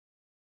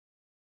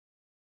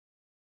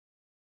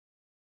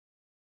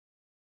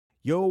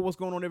Yo, what's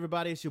going on,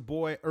 everybody? It's your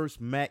boy,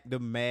 Urs Mac, the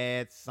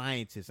Mad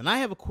Scientist. And I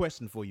have a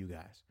question for you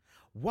guys.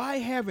 Why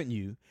haven't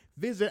you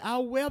visited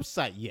our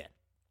website yet?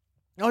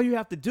 All you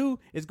have to do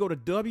is go to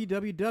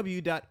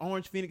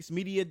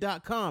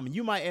www.orangephoenixmedia.com. And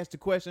you might ask the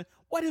question,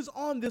 what is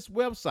on this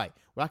website?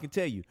 Well, I can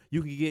tell you,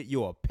 you can get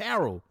your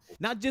apparel,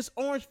 not just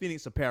Orange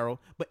Phoenix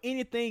apparel, but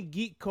anything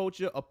geek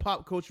culture or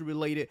pop culture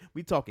related.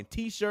 We talking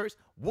t-shirts,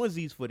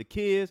 onesies for the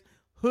kids,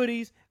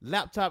 hoodies,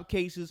 laptop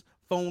cases,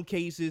 phone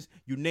cases,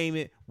 you name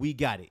it, we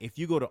got it. If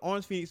you go to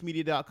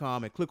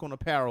orangephoenixmedia.com and click on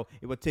apparel,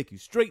 it will take you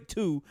straight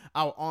to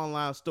our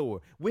online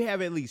store. We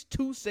have at least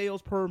 2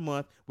 sales per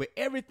month where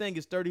everything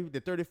is 30 to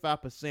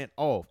 35%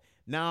 off.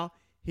 Now,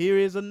 here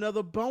is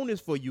another bonus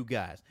for you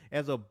guys.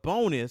 As a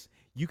bonus,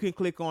 you can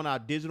click on our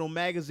digital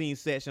magazine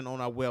section on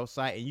our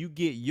website and you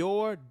get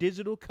your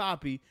digital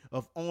copy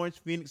of Orange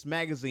Phoenix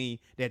magazine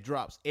that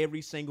drops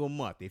every single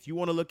month. If you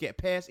want to look at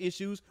past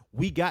issues,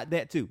 we got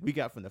that too. We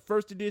got from the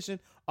first edition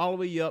all the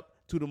way up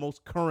to the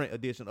most current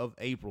edition of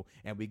April.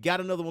 And we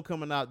got another one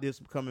coming out this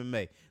coming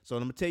May. So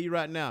I'm going to tell you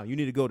right now, you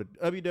need to go to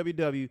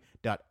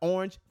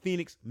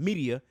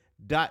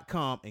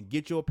www.orangephoenixmedia.com and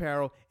get your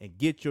apparel and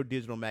get your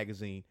digital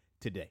magazine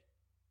today.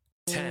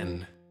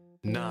 10,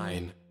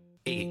 9,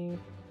 8,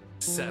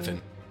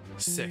 7,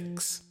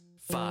 6,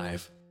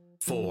 5,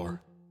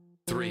 4,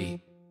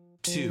 3,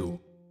 2,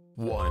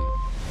 1.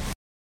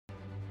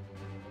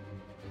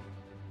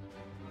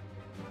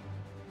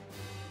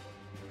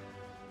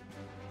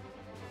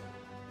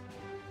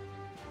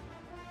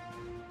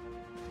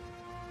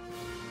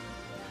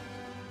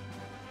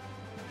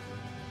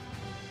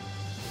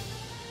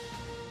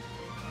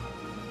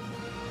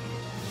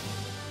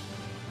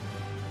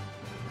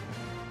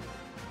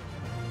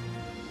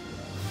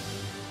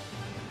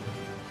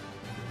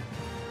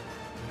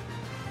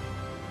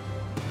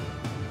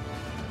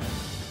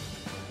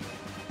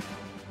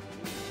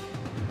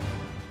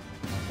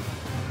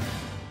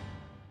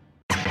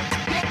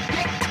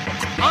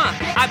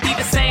 I be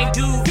the same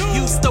dude.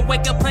 Used to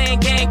wake up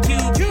playing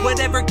GameCube.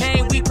 Whatever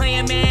game we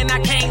playing, man, I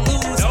can't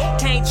lose.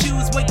 Can't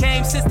choose what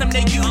game system to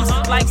use.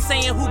 Like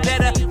saying who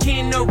better,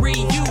 Ken or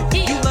Ryu.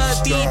 You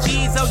love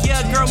BGs, oh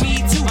yeah, girl,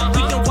 me too.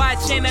 We can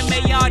watch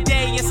anime all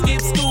day and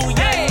skip school.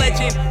 Young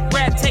legend,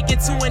 rap take it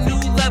to a new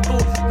level.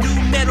 New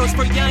medals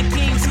for young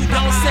kings who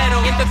don't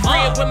settle. In the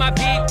crib with my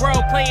big bro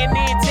playing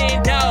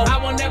Nintendo. I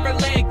will never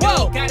let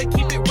go. Gotta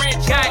keep it retro.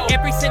 Got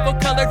every single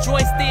color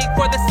joystick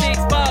for the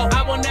 6-ball.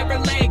 I will never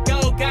let go.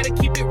 Gotta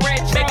keep it retro.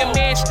 Mega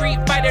Man, Street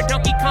Fighter,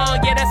 Donkey Kong,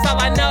 yeah, that's all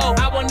I know.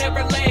 I will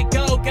never let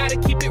go. Gotta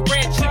keep it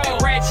retro. Keep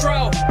it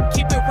retro.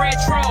 Keep it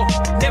retro.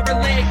 Never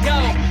let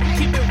go.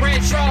 Keep it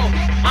retro.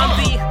 I'm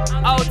the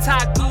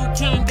otaku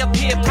king of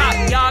hip hop.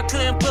 Y'all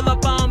couldn't pull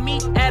up on me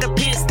at a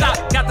pit stop.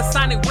 Got the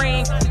sonic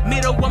ring,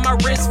 middle of my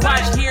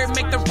wristwatch. Here,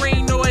 make the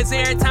ring noise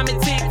every time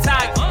it tick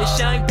tock. It's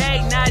Young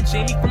Day, not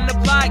Jenny from the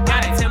block.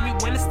 Gotta tell me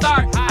when to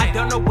start. I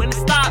don't know when to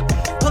stop.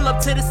 Pull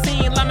up to the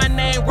scene like my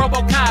name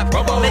RoboCop.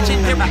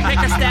 Legendary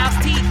Maker Styles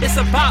T, it's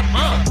a bop.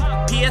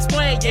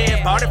 PS1,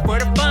 yeah, bought it for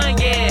the fun,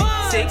 yeah.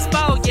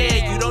 6-4,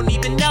 yeah, you don't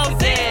even know,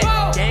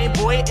 yeah. Game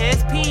Boy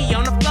SP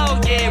on the floor,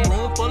 yeah.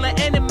 Room full of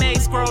anime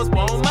scrolls,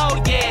 one more,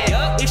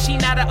 yeah. If she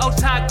not an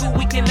otaku,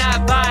 we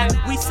cannot vibe.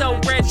 We so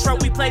retro,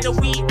 we play the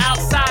Wii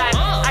outside.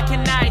 I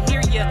cannot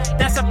hear ya,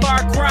 that's a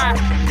far cry.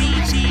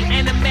 VG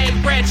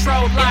anime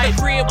retro life. In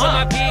the crib with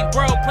my big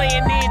bro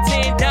playing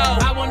Nintendo.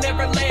 I will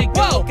never let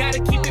go, gotta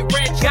keep it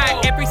retro.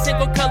 Got every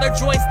single color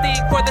joystick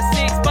for the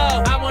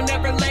 6-ball. I will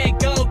never let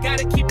go,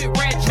 gotta keep it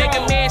retro.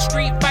 Mega Man,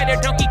 Street Fighter,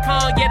 Donkey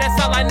Kong, yeah, that's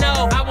all I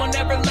know. I will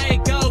never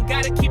let go,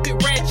 gotta keep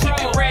it retro.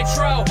 Keep it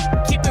retro,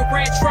 keep it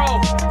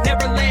retro.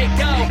 Never let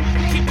go,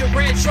 keep it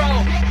retro.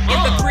 In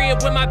the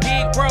crib with my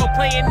big bro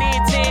playing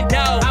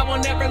Nintendo. I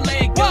will never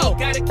let go,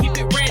 gotta keep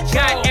it retro.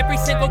 Got every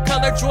single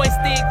color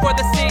joystick for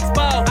the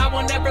 6-ball. I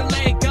will never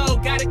let go,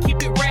 gotta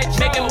keep it retro.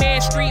 Mega Man,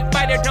 Street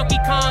Fighter, Donkey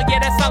Kong, yeah,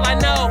 that's all I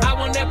know. I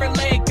will never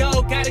let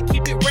go, gotta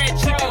keep it retro.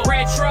 Keep it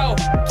retro,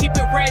 keep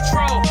it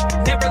retro.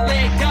 Never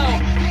let go,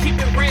 keep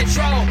it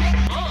retro.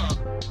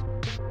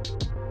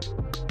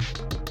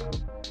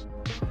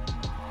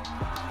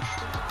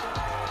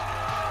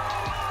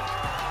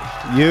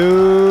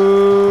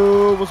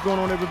 Yo, what's going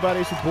on, everybody?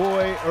 It's your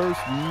boy, Urs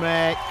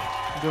Mac,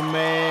 the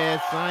Mad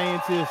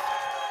Scientist.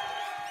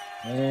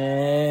 And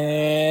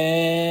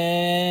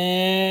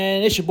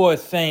it's your boy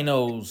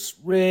Thanos,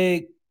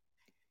 Rick.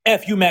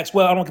 F you,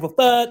 Maxwell. I don't give a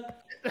fuck.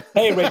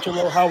 Hey,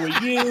 Rachel, how are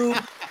you?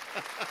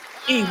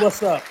 E,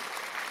 what's up?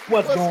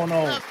 What's going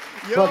on?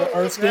 Yo, Brother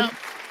Erskine?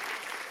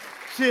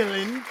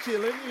 Chilling.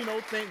 You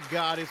know, thank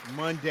God it's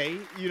Monday.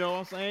 You know what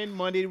I'm saying?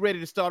 Monday, ready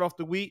to start off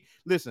the week.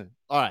 Listen,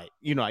 all right.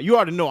 You know, you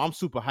already know I'm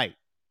super hyped.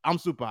 Why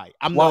is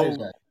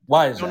that?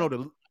 Why is I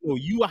that? know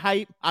you are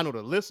hype. I know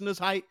the listeners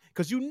hype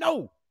because you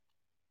know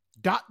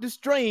Doctor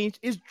Strange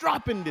is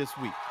dropping this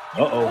week.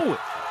 You know it.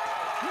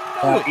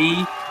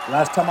 E,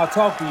 last time I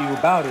talked to you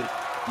about it,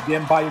 you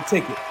didn't buy your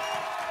ticket.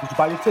 Did you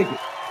buy your ticket?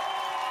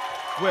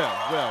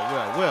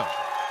 Well.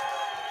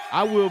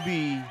 I will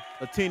be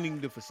attending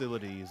the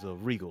facilities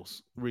of Regal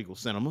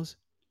Cinemas.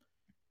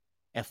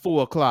 at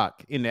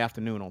 4:00 in the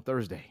afternoon on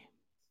Thursday.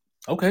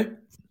 Okay.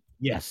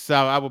 Yes, so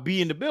I will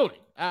be in the building.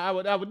 I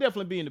would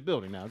definitely be in the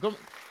building now. Okay.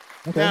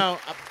 Now,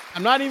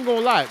 I'm not even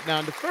gonna lie.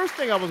 Now, the first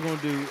thing I was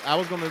gonna do, I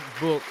was gonna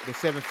book the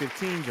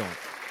 7:15 joint,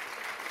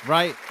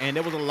 right? And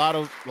there was a lot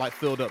of like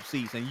filled up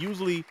seats, and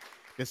usually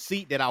the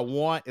seat that I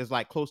want is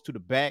like close to the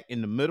back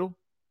in the middle.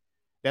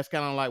 That's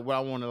kind of like what I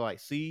want to like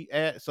see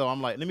at. So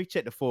I'm like, let me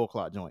check the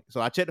 4:00 joint. So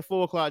I checked the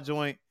 4:00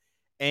 joint,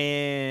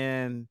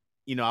 and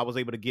I was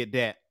able to get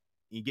that.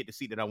 You get the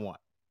seat that I want.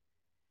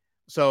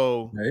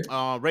 So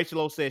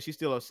Rachel O said she's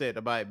still upset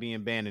about it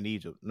being banned in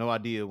Egypt. No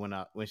idea when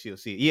she'll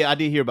see it. Yeah, I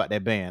did hear about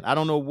that ban. I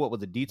don't know what was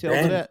the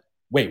details of that.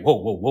 Wait, whoa,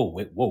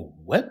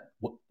 what?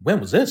 When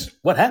was this?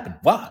 What happened?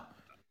 Why?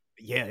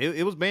 Yeah,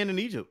 it was banned in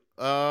Egypt.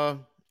 I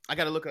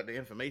got to look up the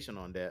information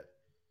on that.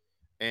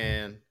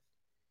 And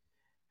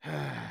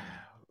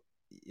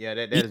yeah,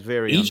 that is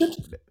very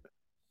Egypt.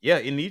 Yeah,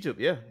 in Egypt.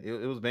 Yeah,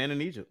 it was banned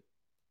in Egypt.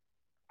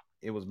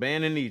 It was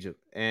banned in Egypt,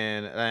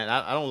 and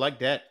I don't like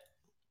that.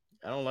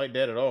 I don't like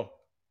that at all.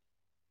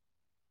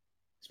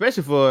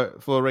 Especially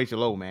for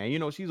Rachel O,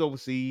 man. She's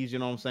overseas, you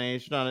know what I'm saying?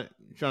 She's trying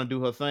to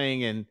do her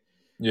thing, and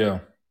yeah.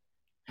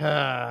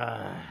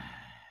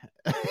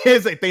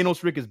 It's like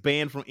Thanos Rick is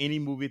banned from any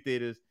movie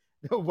theaters.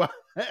 Wow.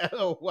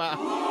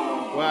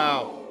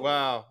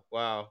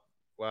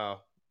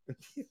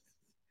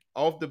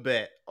 Off the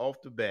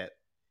bat.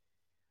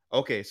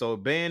 Okay, so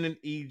banned in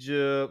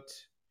Egypt.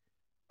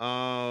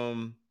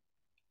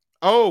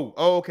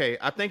 Okay.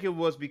 I think it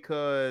was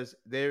because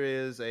there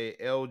is a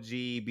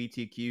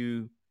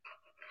LGBTQ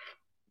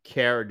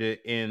character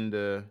in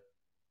the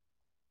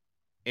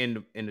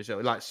show.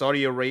 Like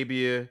Saudi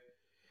Arabia,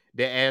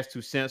 they're asked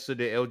to censor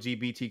the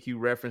LGBTQ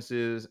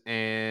references,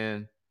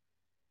 and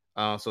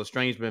so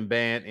Strange been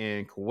banned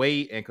in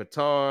Kuwait and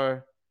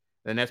Qatar,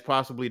 and that's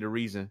possibly the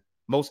reason.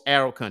 Most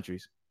Arab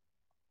countries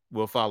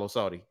will follow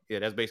Saudi. Yeah,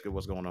 that's basically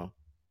what's going on.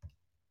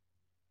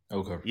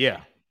 Okay.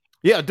 Yeah,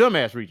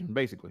 dumbass region,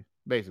 basically.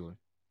 This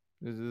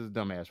is a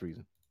dumbass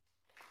reason.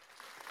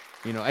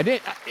 And then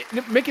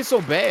it make it so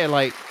bad.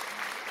 Like,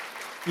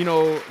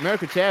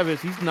 America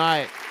Chavez, he's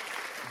not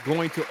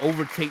going to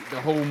overtake the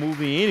whole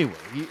movie anyway.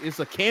 It's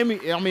a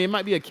cameo. I mean, it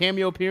might be a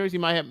cameo appearance. He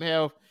might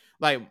have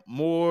like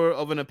more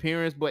of an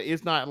appearance, but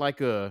it's not like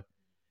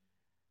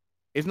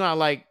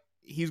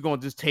he's going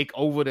to just take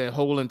over the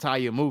whole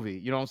entire movie.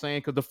 You know what I'm saying?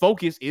 Because the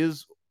focus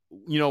is,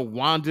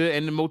 Wanda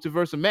and the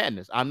Multiverse of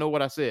Madness. I know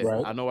what I said.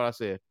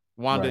 Right.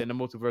 Wanda Right. and the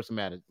Multiverse of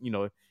Madness.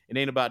 It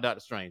ain't about Doctor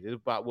Strange. It's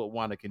about what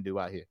Wanda can do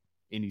out here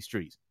in these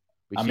streets.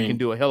 But she can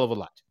do a hell of a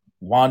lot.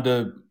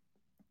 Wanda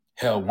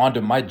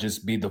might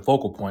just be the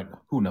focal point.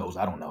 Who knows?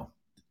 I don't know.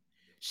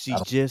 She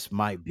just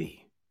might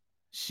be.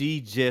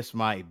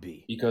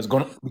 Because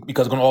going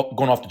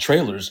off the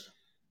trailers,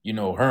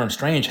 her and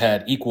Strange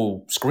had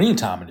equal screen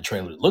time in the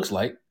trailer. It looks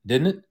like,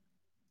 didn't it?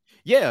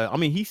 Yeah, I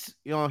mean, he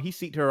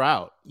seeked her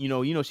out.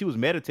 She was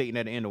meditating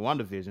at the end of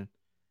WandaVision,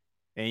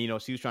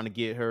 and she was trying to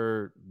get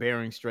her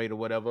bearing straight or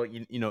whatever.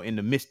 In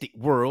the mystic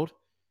world,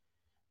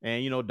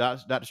 and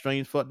Doctor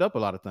Strange fucked up a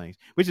lot of things,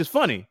 which is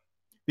funny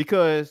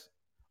because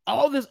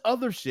all this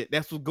other shit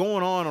that's what's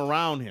going on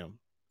around him,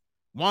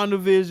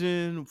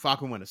 WandaVision,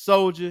 Falcon Winter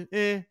Soldier,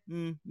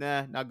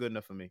 not good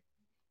enough for me.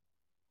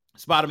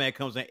 Spider-Man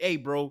comes in, hey,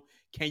 bro,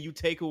 can you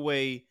take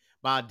away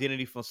my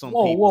identity from some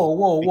people?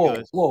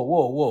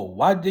 Whoa.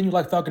 Why didn't you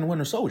like Falcon and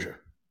Winter Soldier?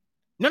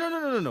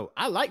 No.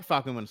 I like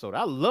Falcon Winter Soldier.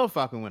 I love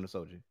Falcon Winter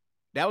Soldier.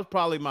 That was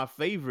probably my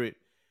favorite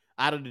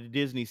out of the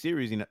Disney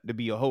series, to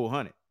be a whole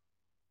 100.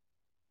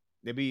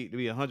 To be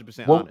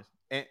 100% honest.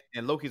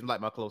 And Loki's like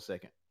my close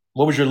second.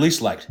 What was your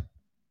least liked?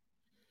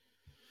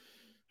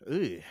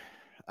 Ugh,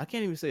 I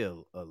can't even say a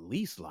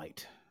least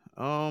liked.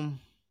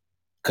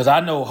 Because I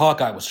know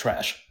Hawkeye was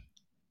trash.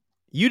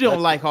 You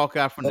don't like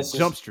Hawkeye from the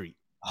Jump Street.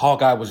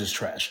 Hawkeye was just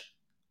trash.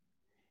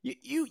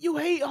 You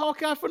hate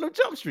Hawkeye from the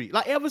Jump Street.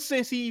 Like, ever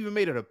since he even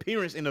made an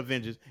appearance in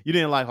Avengers, you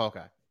didn't like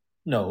Hawkeye.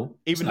 No.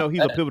 Even though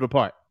he's a pivotal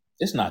part.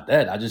 It's not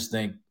that. I just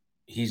think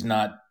he's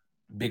not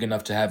big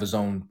enough to have his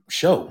own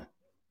show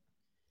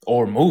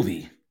or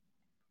movie.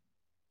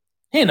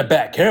 He ain't a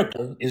bad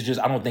character. It's just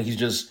I don't think he's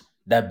just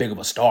that big of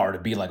a star to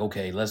be like,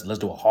 okay, let's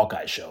do a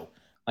Hawkeye show.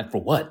 Like,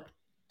 for what?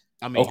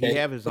 I mean, he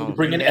have his own. You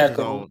bring in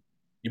Echo.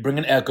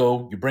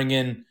 You bring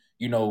in,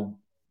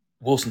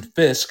 Wilson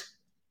Fisk,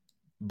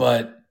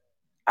 but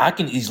I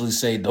can easily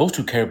say those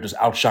two characters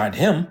outshined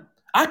him.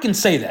 I can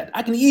say that.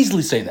 I can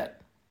easily say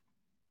that.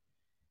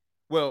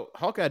 Well,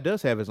 Hawkeye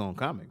does have his own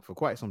comic for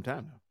quite some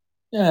time now.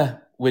 Yeah,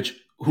 which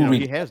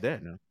he has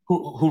that now.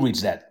 Who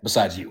reads that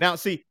besides you? Now,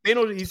 see,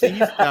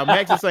 Thanos.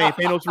 Max is saying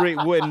Thanos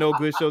Rick wouldn't know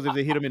good shows if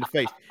they hit him in the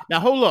face. Now,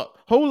 hold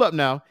up.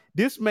 Now,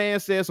 this man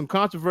said some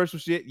controversial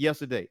shit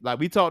yesterday. Like,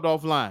 we talked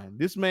offline.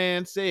 This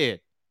man said,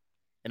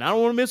 and I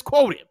don't want to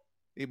misquote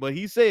him, but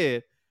he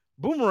said,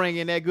 "Boomerang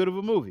ain't that good of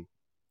a movie."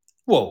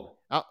 Whoa,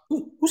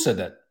 who said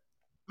that?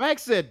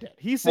 Max said that.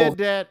 He said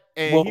that,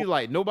 and he's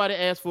like, nobody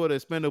asked for the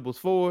Expendables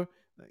 4.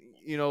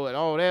 And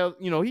all that,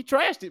 he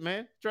trashed it,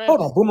 man. Hold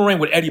on, Boomerang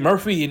with Eddie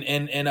Murphy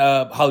and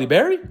Halle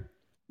Berry?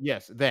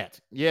 Yes, that.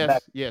 Yes,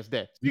 Max, yes,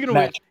 that. Speaking of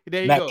Max, which,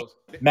 there he Max, goes.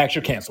 Max,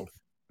 you're canceled.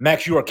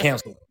 Max, you are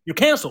canceled. You're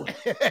canceled.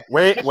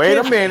 Wait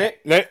a minute.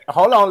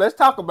 Hold on. Let's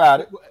talk about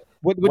it.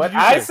 What What did you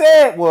I say?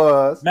 said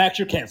was Max,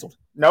 you're canceled.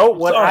 no. I'm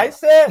What sorry. I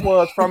said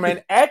was from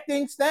an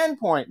acting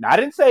standpoint. I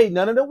didn't say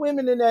none of the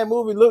women in that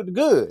movie looked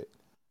good.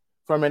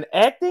 From an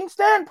acting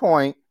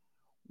standpoint,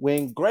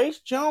 when Grace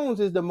Jones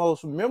is the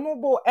most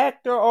memorable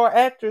actor or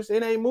actress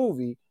in a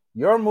movie,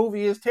 your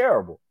movie is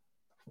terrible.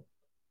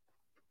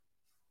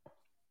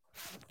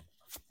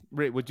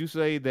 Rick, would you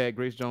say that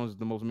Grace Jones is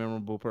the most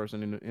memorable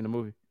person in the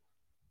movie?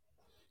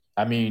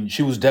 I mean,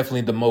 she was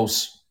definitely the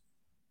most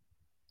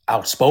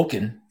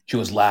outspoken. She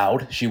was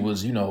loud. She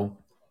was,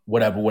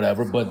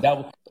 whatever. But that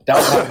was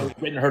how it was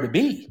written her to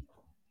be.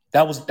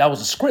 That was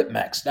a script,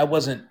 Max. That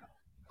wasn't.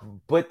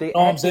 But the You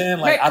know what I'm saying?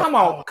 Like, man, come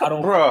on,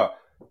 bruh.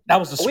 That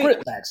was the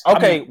script, Max.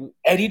 Okay. I mean,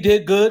 Eddie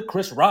did good.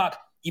 Chris Rock,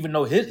 even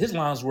though his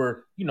lines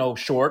were,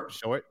 short.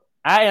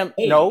 I am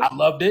Hey, no. I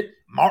loved it.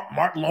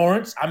 Mark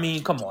Lawrence. I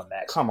mean, come on,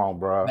 Max. Come on,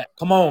 bro.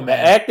 Come on, The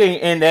man. acting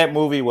in that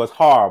movie was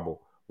horrible.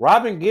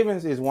 Robin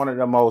Givens is one of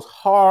the most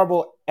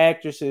horrible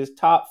actresses,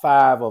 top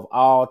 5 of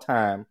all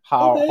time.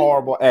 Okay.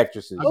 Horrible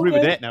actresses. I agree with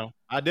Okay. that. Now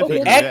I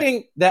definitely The agree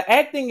with the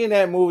acting in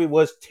that movie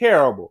was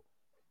terrible.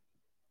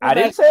 I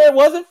Okay. didn't say it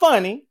wasn't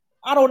funny.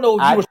 I don't know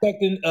if you were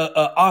expecting an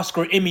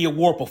Oscar, Emmy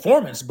Award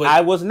performance, but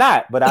I was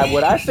not. But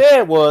what I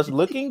said was,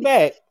 looking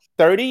back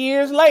 30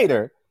 years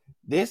later,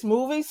 this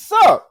movie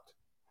sucked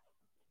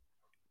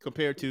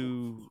compared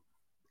to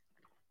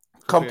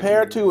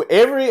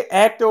every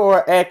actor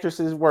or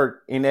actress's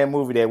work in that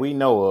movie that we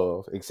know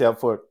of, except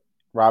for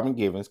Robin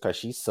Givens, because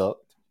she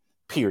sucked.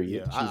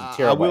 Period. Yeah, She's a I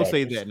terrible will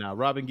say actress. that now.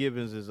 Robin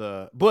Givens is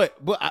but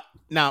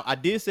I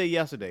did say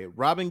yesterday,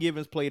 Robin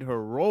Givens played her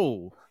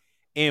role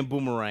in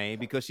Boomerang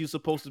because she's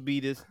supposed to be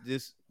this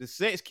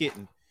sex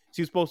kitten.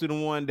 She's supposed to be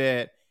the one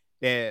that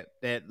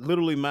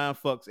literally mind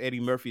fucks Eddie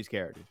Murphy's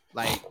character,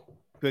 like,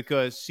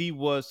 because she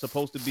was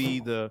supposed to be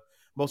the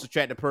most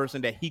attractive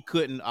person that he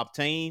couldn't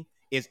obtain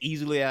as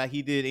easily as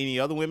he did any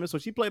other women. So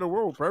she played her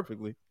role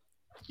perfectly,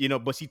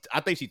 But I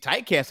think she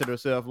typecasted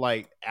herself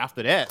like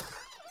after that,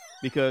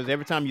 because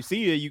every time you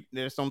see her,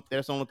 that's the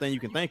only thing you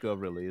can think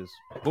of really is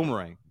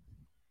Boomerang.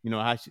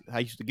 How you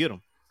used to get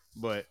them.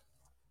 But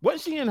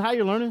wasn't she in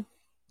Higher Learning?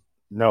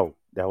 No,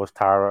 that was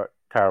Tyra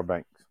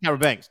Banks.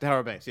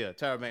 Tyra Banks, yeah.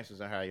 Tyra Banks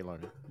is in Higher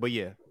Learning. But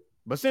yeah.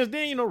 But since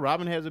then,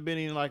 Robin hasn't been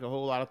in like a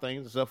whole lot of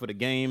things except for The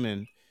Game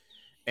and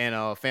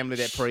Family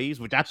That Prays,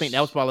 which I think that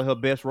was probably her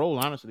best role,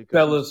 honestly.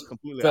 Fellas,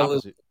 completely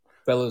opposite.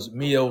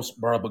 Mios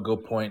brought up a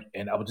good point,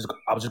 and I was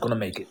just gonna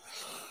make it.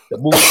 The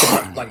movie came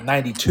out like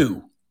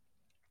 92.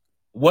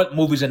 What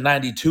movies in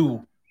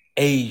 92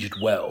 aged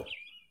well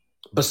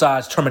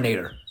besides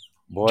Terminator?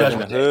 Boys in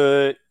the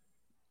Hood,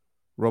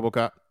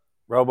 RoboCop.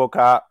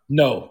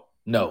 No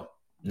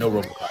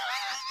RoboCop.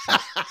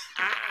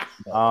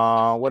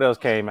 What else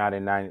came out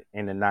in the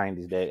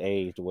 90s that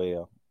aged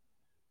well?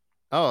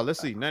 Oh, let's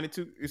see.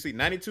 92. You see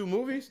 92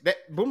 movies? That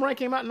Boomerang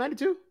came out in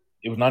 92?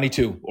 It was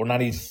 92 or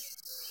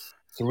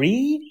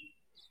 93?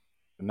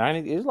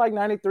 90, it's like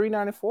 93,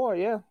 94,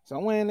 yeah.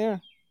 Somewhere in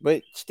there.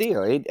 But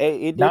still, it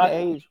did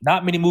age.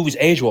 Not many movies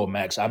age well,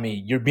 Max. I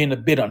mean, you're being a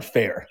bit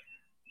unfair.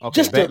 Okay,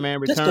 Just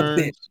Batman just a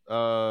Returns. bit.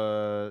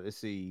 Let's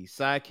see.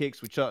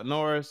 Sidekicks with Chuck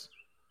Norris.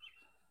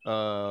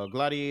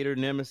 Gladiator,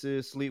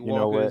 Nemesis,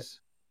 Sleepwalkers,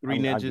 Three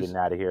I'm Ninjas. getting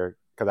out of here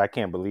because I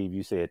can't believe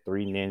you said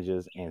Three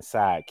Ninjas and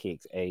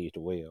Sidekicks aged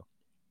well.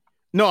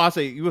 No,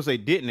 you would say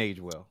didn't age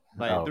well.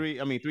 Like Three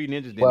Ninjas didn't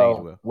age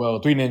well. Well,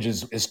 Three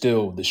Ninjas is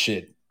still the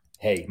shit.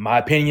 Hey, my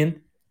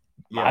opinion.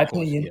 Yeah, of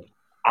course, yeah.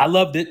 I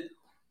loved it.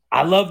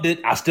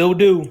 I still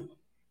do.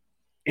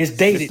 It's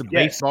dated. Mr.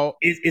 Yes. Baseball.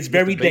 It's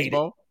very dated.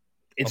 Baseball.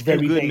 It's A very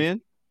Few Good dated.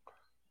 Men.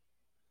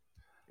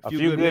 A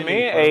few good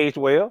men aged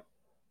well.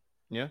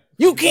 Yeah.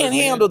 You can't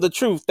handle the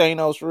truth,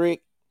 Thanos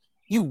Rick.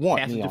 You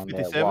want me Passenger on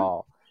 57? that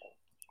wall.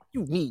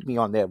 You need me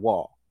on that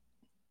wall.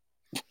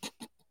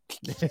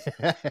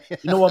 You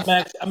know what,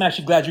 Max? I'm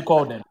actually glad you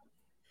called in.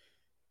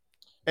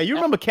 Hey, you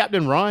remember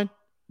Captain Ron?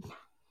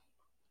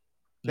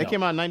 That No.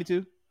 came out in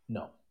 92?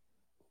 No.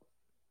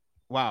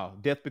 Wow.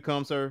 Death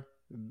Becomes Her.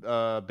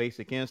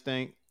 Basic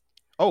Instinct.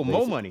 Oh,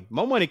 Mo Money.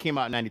 Mo Money came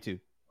out in 92.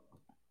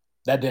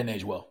 That didn't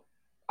age well.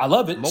 I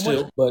love it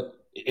still, but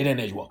it didn't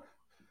age well.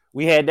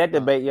 We had that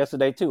debate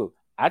yesterday too.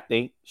 I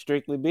think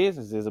Strictly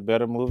Business is a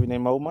better movie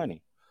than Mo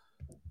Money.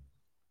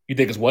 You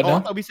think it's what I now?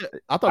 thought we said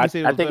it was I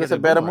think better it's a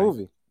than better Boomerang.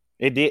 movie.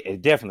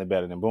 It's definitely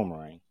better than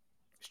Boomerang.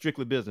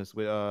 Strictly Business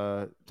with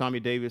Tommy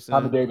Davidson.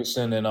 Tommy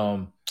Davidson and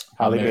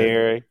Halle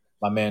Berry.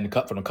 my man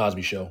from the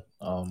Cosby Show.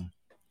 I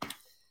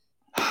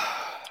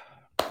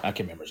can't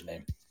remember his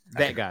name.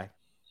 That guy.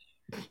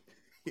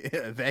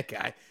 Yeah, that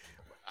guy.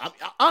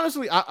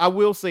 Honestly, I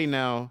will say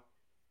now,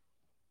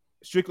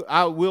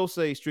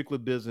 Strictly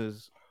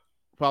Business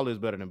probably is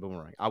better than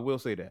Boomerang. I will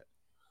say that.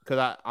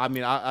 Because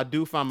I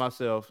do find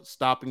myself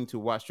stopping to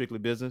watch Strictly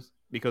Business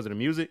because of the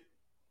music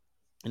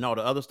and all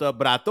the other stuff.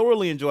 But I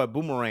thoroughly enjoy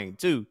Boomerang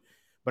too.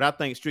 But I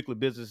think Strictly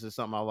Business is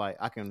something I like.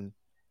 I can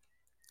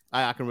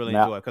really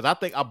enjoy it. Because I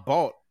think I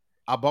bought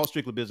I bought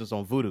Strictly Business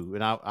on Vudu,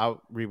 and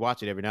I'll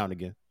rewatch it every now and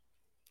again.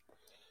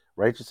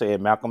 Rachel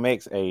said Malcolm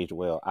X aged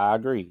well. I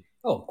agree.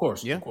 Oh, of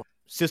course. Yeah. Of course.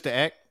 Sister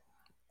Act.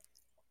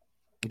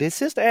 Did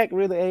Sister Act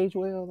really age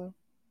well though?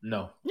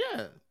 No.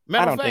 Yeah.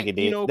 I don't think it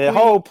did. The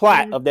whole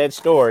plot of that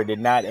story did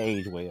not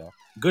age well.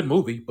 Good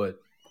movie, but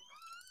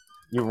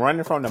You're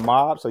running from the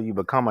mob, so you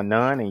become a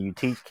nun and you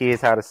teach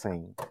kids how to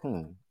sing.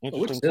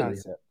 Interesting silly.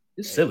 concept.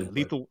 it's silly.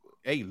 but-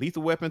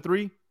 Lethal Weapon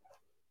 3.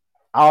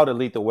 All the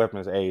Lethal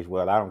Weapons age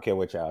well. I don't care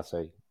what y'all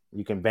say.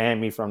 You can ban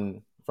me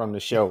from the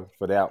show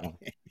for that one.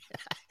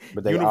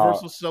 But they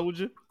Universal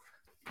Soldier.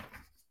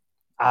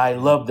 I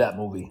love that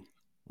movie.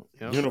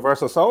 Yeah.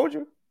 Universal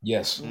Soldier.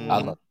 Yes,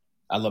 Mhm.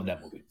 I love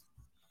that movie.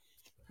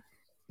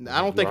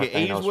 I don't think it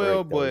aged Thanos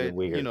well, Rick, though, you're but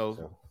weird, you know,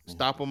 so.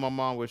 Stop when my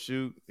mom would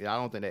shoot. Yeah, I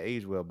don't think that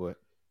aged well, but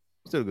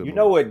still a good. You movie.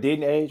 know what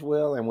didn't age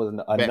well and was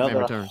another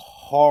Returns.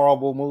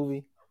 horrible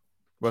movie?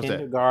 What's that?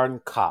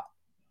 Kindergarten Cop.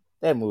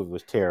 That movie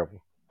was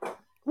terrible.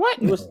 What?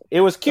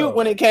 It was cute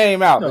when it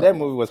came out, but that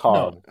movie was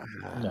horrible.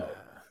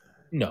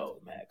 No,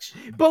 Max.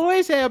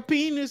 Boys have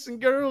penis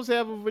and girls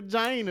have a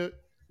vagina.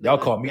 Y'all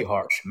call me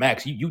harsh,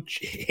 Max. You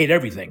hate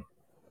everything.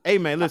 Hey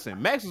man,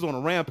 listen. Max was on a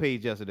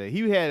rampage yesterday.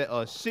 He had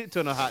a shit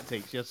ton of hot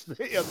takes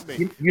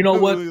yesterday. You know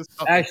what?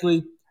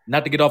 Actually,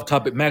 not to get off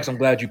topic, Max, I'm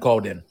glad you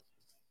called in.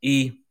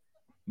 E,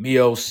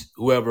 Mios,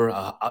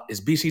 whoever. Is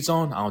B Seats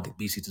on? I don't think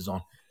B Seats is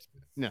on.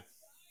 No.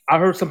 I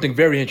heard something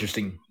very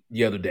interesting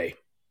the other day.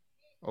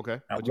 Okay.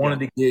 I wanted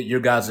to get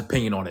your guys'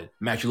 opinion on it.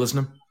 Max, you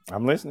listening?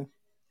 I'm listening.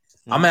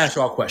 I'm going to ask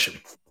y'all a question.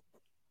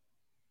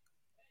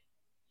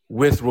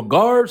 With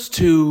regards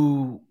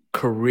to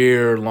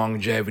career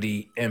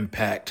longevity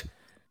impact,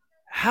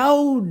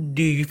 how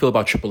do you feel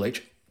about Triple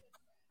H?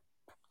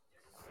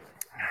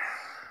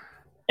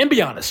 And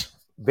be honest.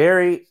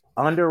 Very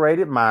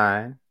underrated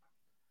mind,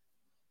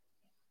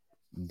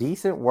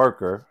 decent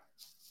worker,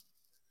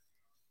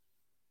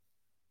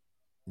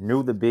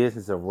 knew the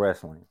business of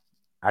wrestling.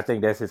 I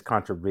think that's his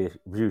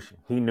contribution.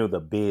 He knew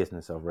the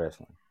business of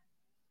wrestling.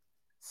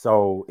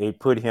 So it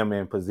put him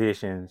in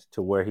positions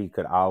to where he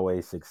could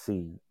always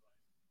succeed,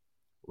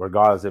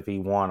 regardless if he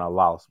won or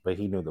lost, but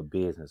he knew the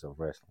business of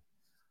wrestling,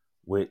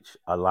 which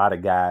a lot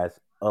of guys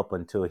up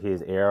until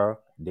his era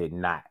did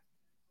not.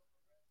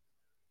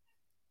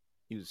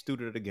 He was a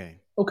student of the game.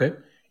 Okay.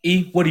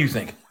 E, what do you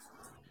think?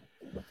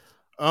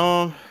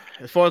 As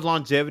far as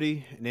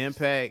longevity and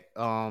impact,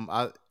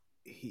 I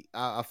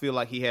feel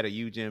like he had a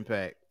huge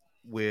impact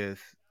with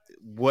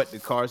what the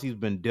cards he's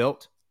been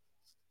dealt.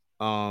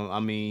 I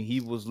mean, he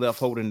was left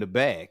holding the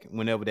bag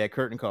whenever that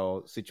curtain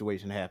call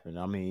situation happened.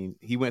 I mean,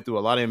 he went through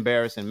a lot of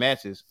embarrassing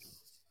matches,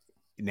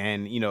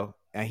 and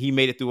and he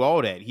made it through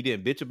all that. He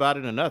didn't bitch about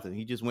it or nothing.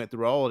 He just went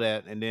through all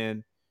that, and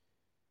then,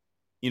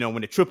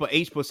 when the Triple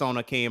H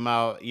persona came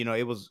out,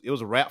 it was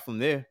a wrap from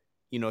there.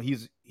 He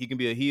can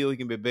be a heel, he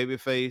can be a baby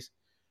face.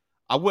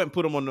 I wouldn't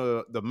put him on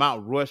the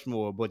Mount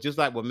Rushmore, but just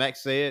like what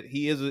Max said,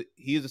 he is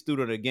a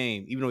student of the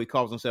game. Even though he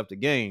calls himself the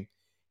game,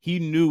 he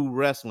knew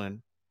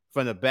wrestling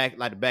from the back,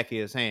 like the back of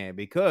his hand,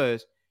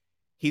 because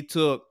he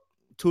took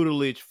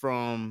tutelage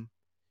from,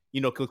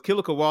 because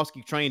Killer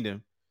Kowalski trained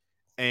him,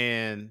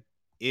 and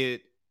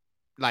it,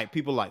 like,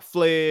 people like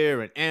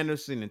Flair and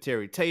Anderson and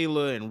Terry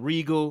Taylor and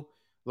Regal,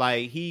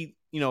 like, he,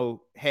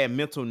 had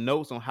mental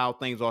notes on how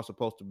things are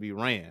supposed to be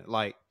ran.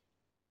 Like,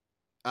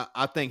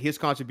 I think his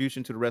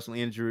contribution to the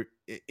wrestling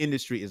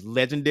industry is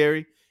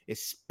legendary,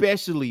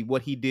 especially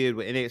what he did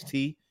with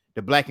NXT,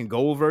 the black and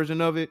gold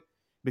version of it,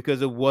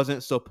 because it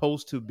wasn't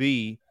supposed to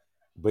be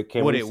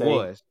what it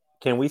was.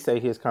 Can we say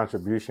his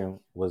contribution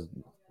was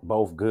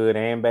both good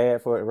and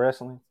bad for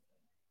wrestling?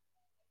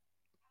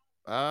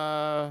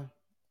 And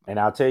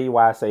I'll tell you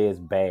why I say it's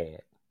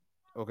bad.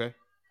 Okay.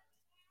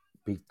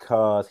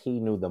 Because he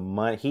knew the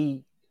money.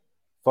 He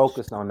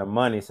focused on the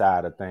money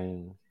side of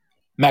things.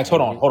 Max,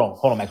 hold on,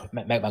 Max,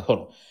 hold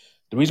on.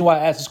 The reason why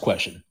I asked this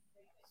question,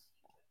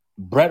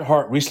 Bret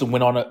Hart recently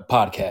went on a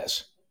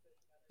podcast.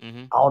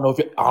 Mm-hmm. I don't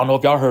know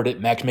if y'all heard it.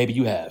 Max, maybe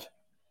you have.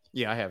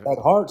 Yeah, I have. Bret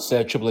Hart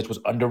said Triple H was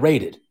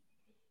underrated.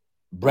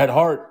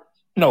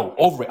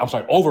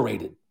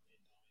 Overrated.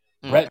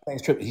 Bret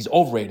thinks he's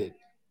overrated.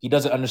 He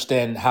doesn't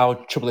understand how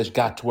Triple H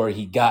got to where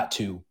he got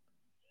to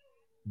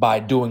by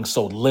doing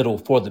so little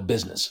for the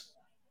business.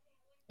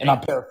 And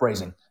I'm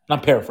paraphrasing.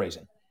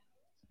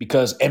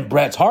 Because in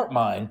Bret's Hart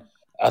mind,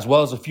 as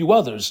well as a few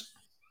others,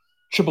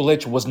 Triple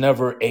H was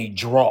never a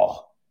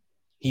draw.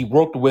 He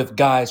worked with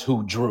guys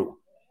who drew,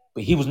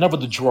 but he was never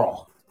the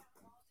draw.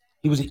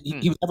 He was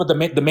never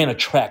the main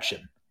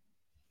attraction.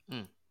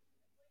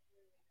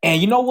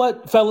 And you know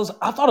what, fellas?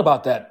 I thought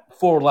about that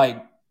for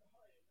like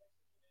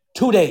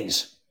 2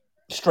 days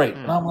straight.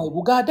 And I'm like,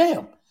 well,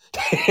 goddamn.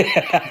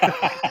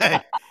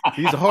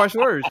 These are harsh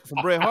words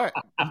from Bret Hart.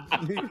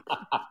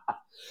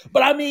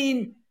 But I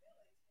mean,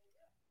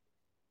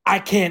 I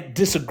can't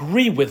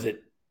disagree with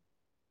it.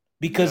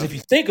 Because if you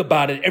think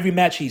about it, every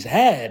match he's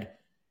had,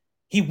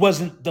 he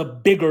wasn't the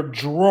bigger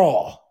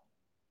draw.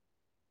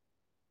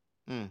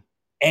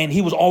 And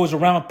he was always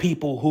around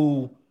people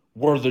who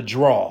were the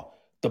draw,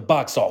 the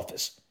box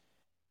office.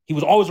 He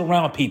was always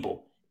around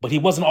people, but he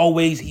wasn't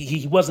always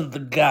he wasn't the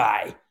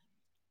guy.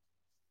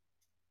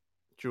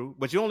 True,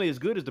 but you're only as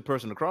good as the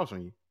person across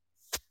from you.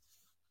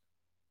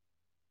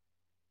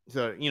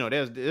 So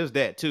there's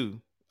that too.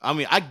 I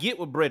mean, I get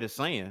what Brett is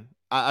saying.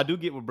 I do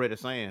get what Brett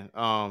is saying.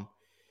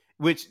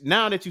 Which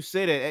now that you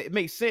said it, it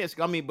makes sense.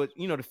 I mean, but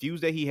the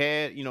feuds that he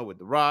had, with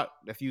The Rock,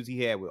 the feuds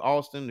he had with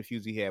Austin, the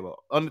feuds he had with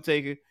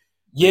Undertaker,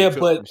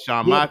 But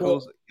Shawn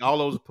Michaels, all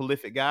those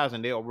prolific guys,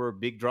 and they were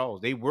big draws.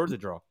 They were the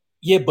draw.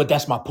 Yeah, but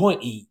that's my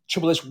point.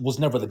 Triple H was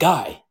never the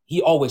guy.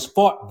 He always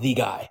fought the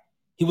guy.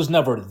 He was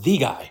never the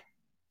guy.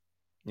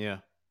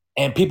 Yeah.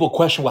 And people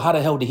question, well, how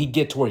the hell did he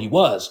get to where he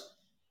was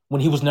when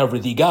he was never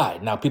the guy?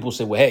 Now people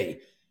say, well, hey,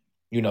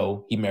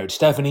 he married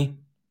Stephanie,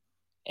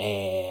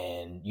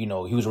 and he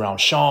was around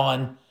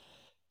Shawn,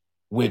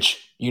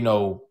 which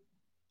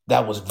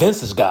that was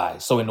Vince's guy.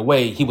 So in a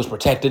way, he was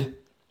protected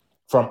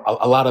from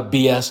a lot of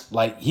BS.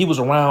 Like, he was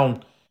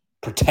around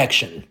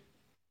protection.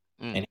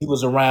 And he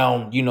was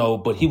around,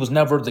 but he was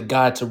never the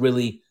guy to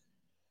really.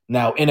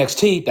 Now,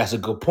 NXT, that's a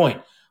good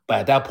point. But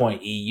at that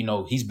point,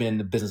 he's been in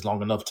the business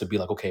long enough to be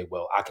like, okay,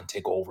 well, I can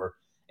take over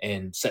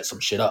and set some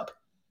shit up.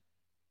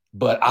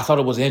 But I thought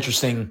it was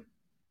interesting.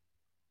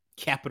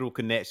 Capital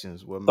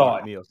connections, what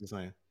Mark Mills is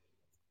saying.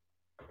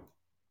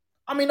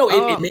 I mean, no,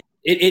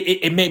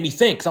 it made me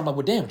think. Because I'm like,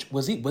 well, damn,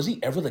 was he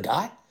ever the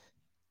guy?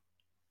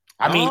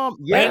 I mean,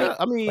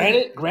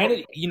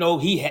 granted,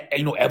 he had,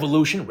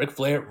 Evolution, Ric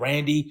Flair,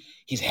 Randy.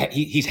 He's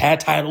had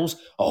titles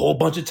a whole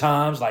bunch of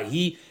times. Like,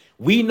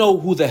 we know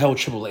who the hell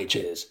Triple H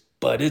is,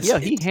 but he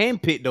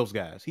handpicked those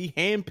guys. He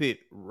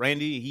handpicked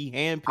Randy. He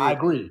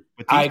handpicked.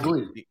 I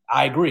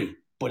agree.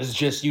 But it's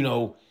just I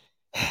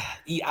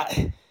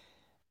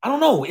don't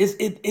know.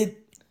 It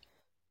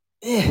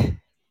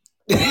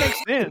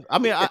makes sense. I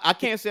mean, I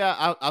can't say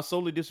I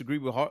solely disagree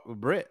with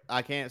Brett.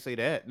 I can't say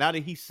that. Now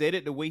that he said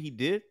it the way he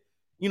did.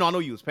 I know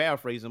you was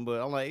paraphrasing,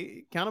 but I'm like,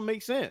 it kind of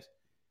makes sense.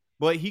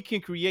 But he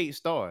can create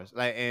stars,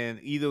 and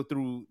either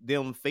through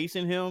them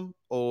facing him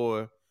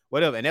or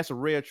whatever. And that's a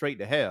rare trait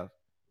to have.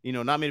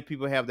 Not many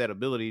people have that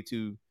ability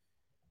to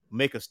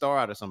make a star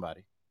out of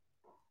somebody.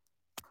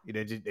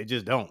 They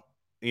just don't.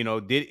 He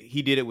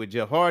did it with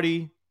Jeff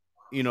Hardy.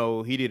 He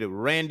did it with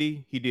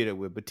Randy. He did it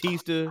with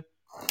Batista.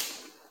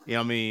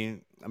 I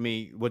mean,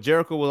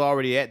 Jericho was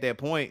already at that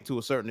point to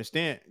a certain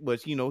extent,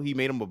 but he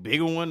made him a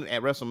bigger one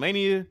at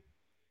WrestleMania.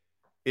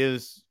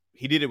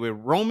 He did it with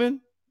Roman,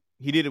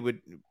 he did it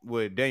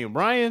with Daniel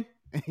Bryan.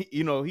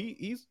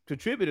 He's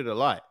contributed a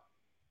lot.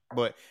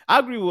 But I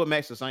agree with what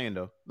Max is saying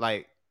though.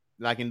 Like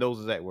in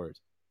those exact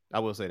words. I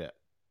will say that.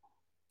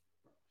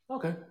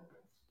 Okay.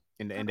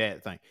 In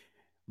that thing.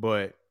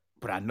 But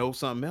I know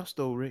something else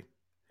though, Rick.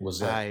 What's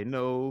that? I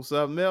know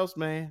something else,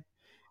 man.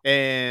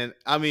 And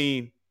I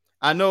mean,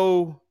 I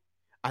know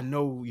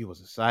you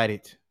was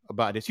excited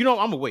about this. I'm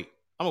gonna wait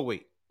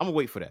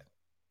for that.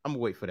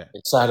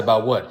 Excited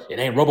about what? It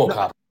ain't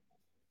RoboCop.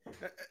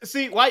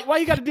 See, why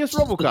you got to diss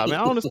RoboCop, man?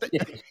 I don't understand.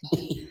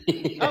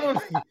 I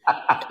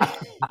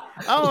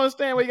don't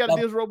understand why you got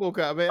to diss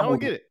RoboCop, man. I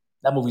don't get it.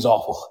 That movie's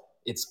awful.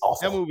 It's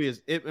awful.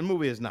 The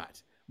movie is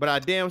not. But I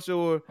damn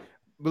sure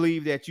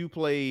believe that you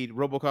played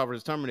RoboCop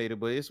vs. Terminator,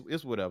 but it's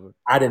whatever.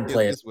 I didn't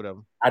play it. It's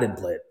whatever. I didn't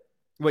play it.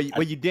 Well,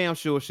 you damn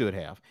sure should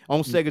have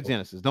on Sega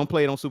Genesis. Don't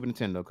play it on Super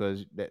Nintendo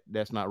because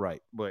that's not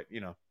right. But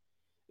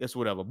it's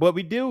whatever. But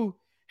we do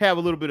have a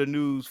little bit of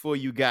news for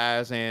you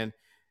guys, and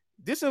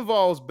this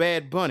involves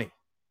Bad Bunny.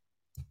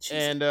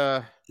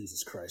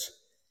 Jesus Christ.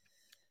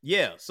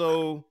 Yeah,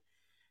 so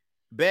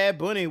Bad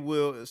Bunny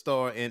will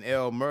star in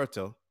El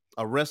Muerto,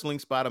 a wrestling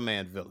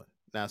Spider-Man villain.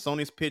 Now,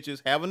 Sony's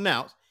Pictures have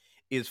announced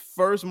its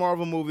first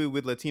Marvel movie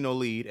with Latino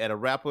lead, and a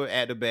rapper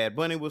actor Bad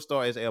Bunny will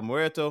star as El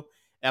Muerto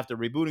after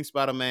rebooting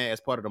Spider-Man as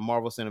part of the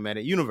Marvel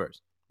Cinematic Universe.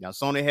 Now,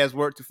 Sony has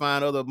worked to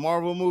find other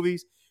Marvel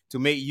movies to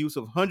make use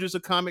of hundreds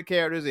of comic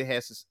characters it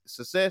has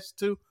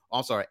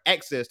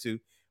access to.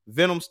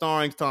 Venom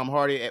starring Tom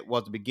Hardy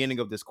was the beginning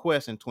of this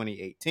quest in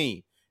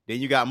 2018.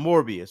 Then you got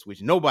Morbius,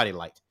 which nobody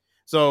liked.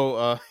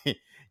 So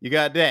you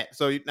got that.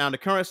 So now the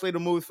current slate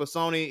of movies for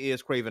Sony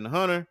is Kraven the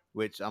Hunter,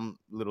 which I'm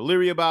a little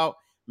leery about,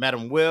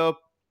 Madam Web,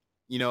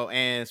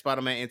 and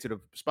Spider-Man Into the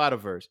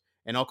Spider-Verse.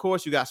 And of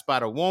course, you got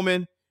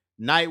Spider-Woman,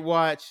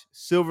 Nightwatch,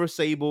 Silver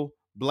Sable,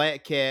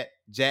 Black Cat,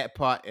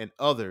 Jackpot, and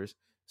others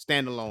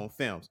standalone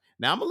films.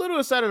 Now I'm a little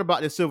excited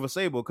about this Silver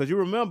Sable because you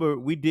remember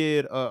we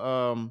did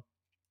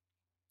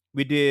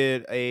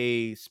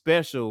a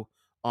special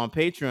on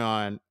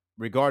Patreon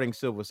regarding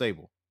Silver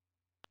Sable,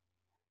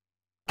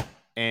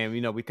 and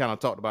we kind of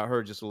talked about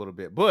her just a little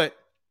bit, but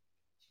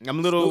I'm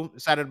a little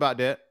excited about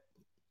that.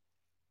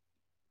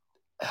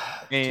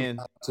 And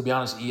to be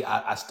honest,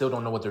 I still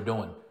don't know what they're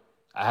doing.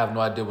 I have no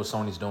idea what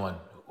Sony's doing.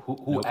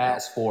 Who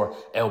asked for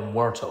El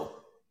Muerto?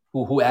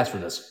 Who asked for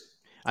this?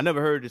 I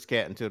never heard this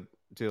cat until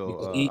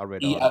I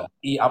read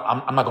it.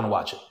 I'm not going to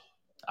watch it.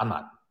 I'm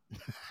not.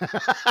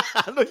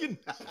 I know you're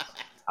not.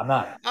 I'm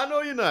not. I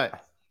know you're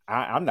not.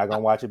 I'm not going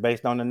to watch it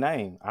based on the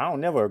name. I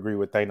don't never agree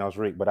with Thanos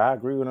Rick, but I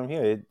agree with him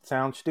here. It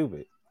sounds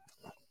stupid.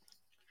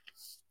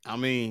 I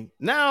mean,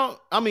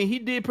 he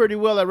did pretty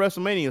well at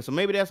WrestleMania, so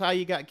maybe that's how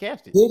he got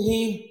casted. Did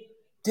he?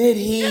 Did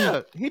he?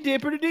 Yeah, he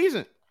did pretty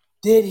decent.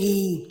 Did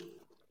he?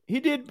 He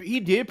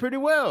did pretty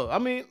well. I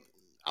mean,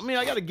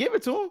 I got to give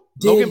it to him.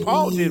 Did Logan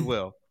Paul he? did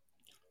well.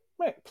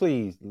 Man,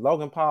 please,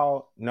 Logan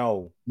Paul,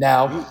 no.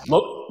 Now,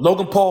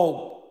 Logan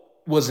Paul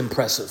was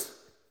impressive.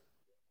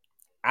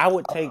 I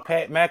would take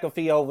Pat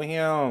McAfee over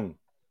him.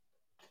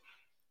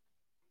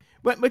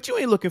 But you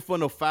ain't looking for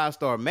no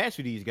 5-star match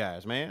with these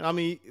guys, man. I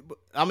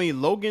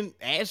mean, Logan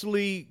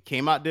actually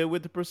came out there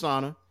with the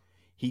persona.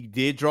 He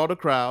did draw the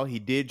crowd. He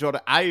did draw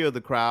the ire of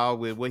the crowd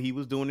with what he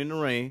was doing in the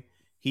ring.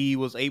 He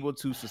was able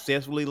to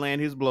successfully land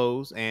his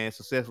blows and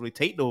successfully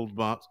take those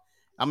bumps.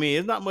 I mean,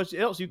 there's not much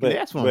else you can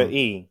ask from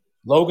him.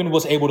 Logan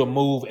was able to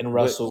move and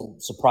wrestle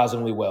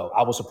surprisingly well.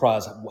 I was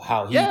surprised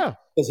how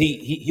because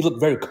he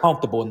looked very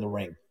comfortable in the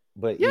ring.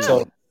 But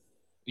so,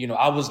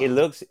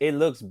 It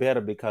looks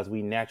better because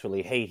we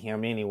naturally hate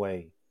him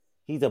anyway.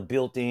 He's a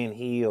built-in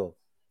heel.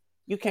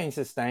 You can't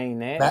sustain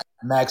that.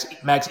 Max,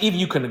 even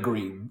you can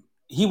agree.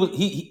 He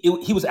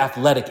was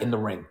athletic in the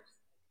ring.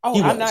 Oh,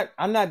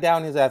 I'm not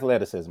down his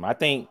athleticism. I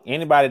think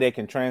anybody that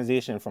can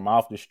transition from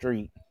off the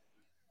street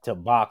to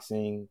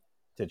boxing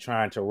to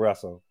trying to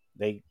wrestle,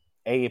 they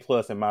A+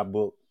 in my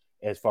book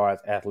as far as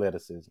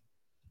athleticism.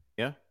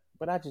 Yeah.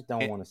 But I just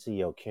don't want to see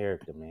your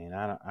character, man.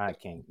 I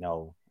can't.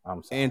 No,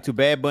 I'm sorry. And to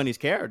Bad Bunny's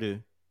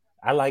character,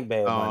 I like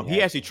Bad Bunny.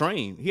 He actually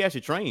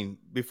trained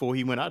before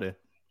he went out there.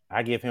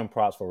 I give him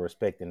props for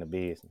respecting the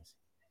business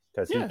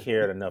because he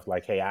cared enough.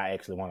 Like, hey, I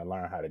actually want to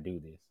learn how to do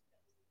this.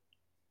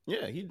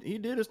 Yeah, he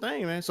did his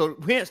thing, man. So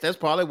hence that's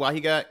probably why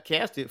he got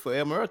casted for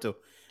El Muerto.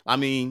 I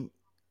mean,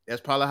 that's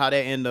probably how that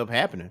ended up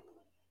happening.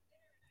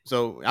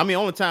 So I mean,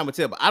 only time will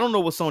tell. But I don't know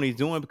what Sony's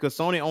doing because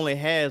Sony only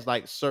has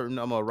like certain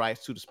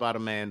rights to the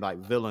Spider-Man like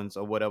villains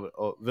or whatever,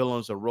 or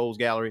villains or Rose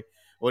Gallery,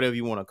 whatever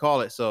you want to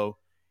call it. So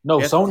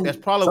that's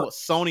probably what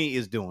Sony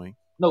is doing.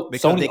 No,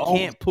 because Sony they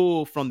can't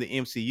pull from the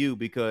MCU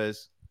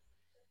because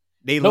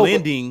they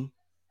lending,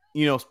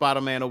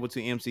 Spider-Man over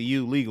to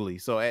MCU legally.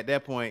 So at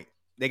that point,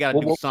 they got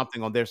to do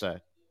something on their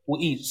side. Well,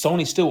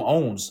 Sony still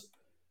owns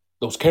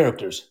those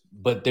characters,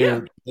 but they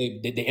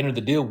entered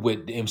the deal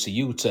with the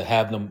MCU to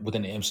have them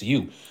within the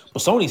MCU.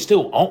 But Sony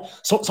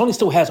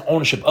still has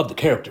ownership of the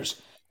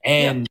characters,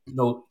 and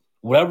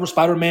whatever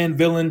Spider-Man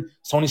villain,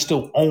 Sony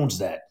still owns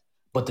that.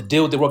 But the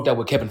deal they worked out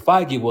with Kevin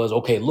Feige was,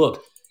 okay,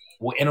 look,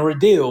 we'll enter a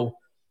deal,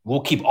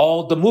 we'll keep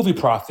all the movie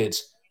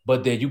profits,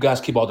 but then you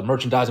guys keep all the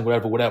merchandising,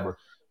 whatever.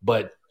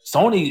 But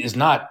Sony is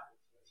not.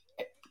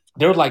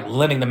 They're like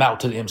lending them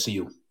out to the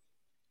MCU.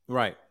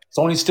 Right.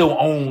 Sony still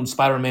owns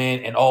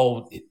Spider-Man and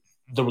all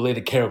the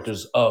related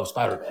characters of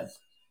Spider-Man.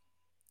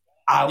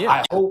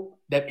 I hope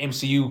that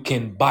MCU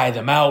can buy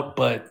them out,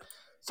 but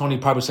Sony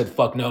probably said,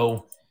 fuck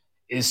no.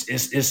 It's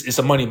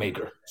a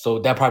moneymaker. So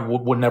that probably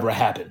would never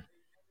happen.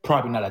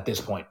 Probably not at this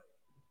point.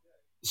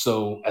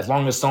 So as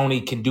long as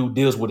Sony can do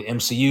deals with the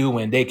MCU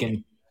and they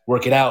can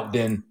work it out,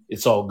 then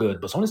it's all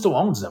good. But Sony still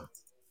owns them.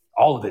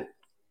 All of it.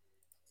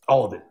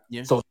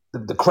 Yeah. So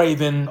the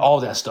Kraven, all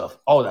that stuff.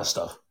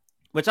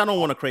 Which I don't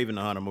want a Kraven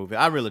the Hunter movie.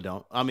 I really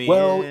don't. I mean,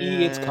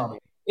 it's coming.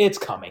 It's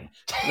coming.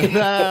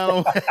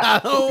 I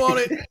don't want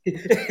it.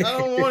 I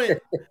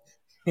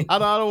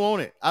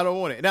don't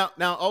want it.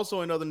 Now,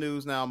 also in other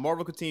news,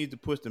 Marvel continues to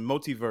push the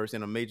multiverse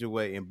in a major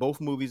way in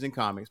both movies and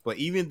comics, but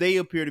even they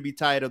appear to be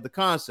tired of the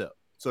concept.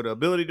 So the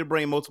ability to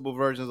bring multiple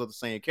versions of the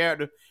same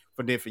character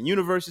from different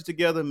universes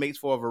together makes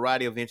for a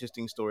variety of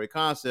interesting story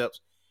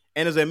concepts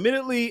and is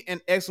admittedly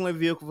an excellent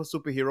vehicle for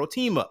superhero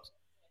team-ups.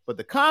 But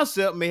the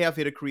concept may have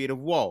hit a creative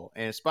wall,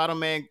 and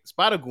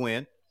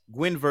Spider-Gwen,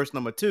 Gwenverse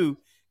number 2,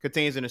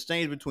 contains an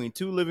exchange between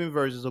two living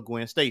versions of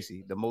Gwen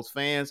Stacy. The most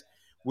fans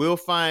will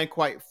find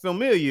quite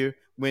familiar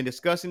when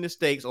discussing the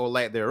stakes or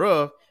lack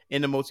thereof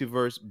in the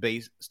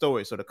multiverse-based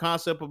story. So the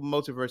concept of a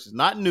multiverse is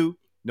not new,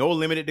 nor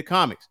limited to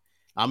comics.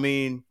 I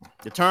mean,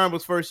 the term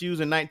was first used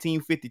in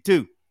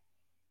 1952.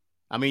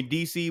 I mean,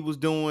 DC was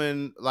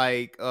doing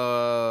like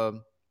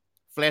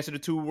Flash of the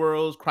Two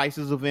Worlds,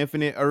 Crisis of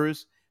Infinite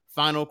Earths,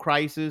 Final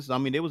Crisis. I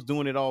mean, they was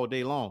doing it all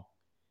day long.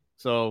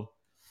 So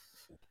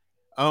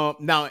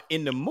now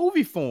in the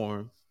movie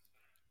form,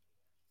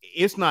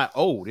 it's not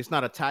old. It's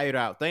not a tired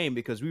out thing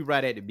because we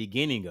right at the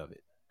beginning of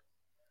it.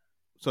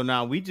 So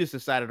now we just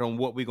decided on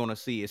what we're going to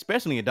see,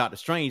 especially in Doctor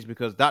Strange,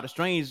 because Doctor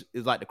Strange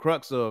is like the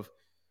crux of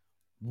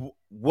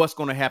what's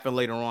going to happen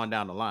later on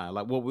down the line.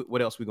 Like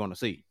what else we going to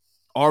see?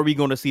 Are we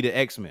going to see the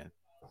X-Men?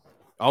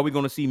 Are we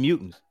going to see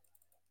mutants?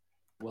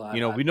 Well,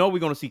 we know we're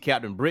going to see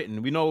Captain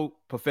Britain. We know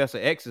Professor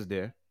X is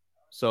there.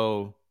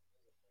 So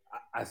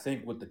I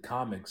think with the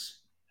comics,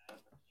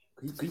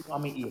 I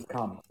mean, it's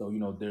comics. So,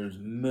 there's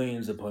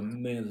millions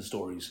upon millions of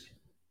stories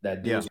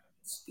that deal with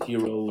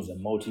heroes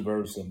and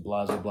multiverse and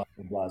blah, blah, blah,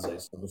 blah. So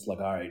it's like,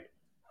 all right,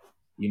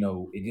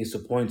 it gets to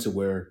a point to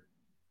where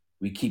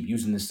we keep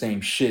using the same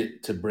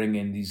shit to bring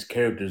in these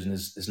characters, and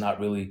it's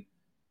not really,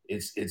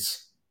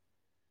 it's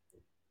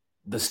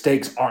the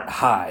stakes aren't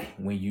high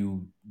when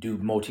you do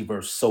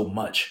multiverse so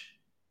much.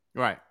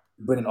 Right.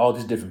 bringing all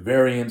these different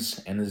variants,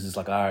 and it's just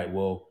like, all right,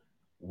 well,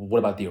 what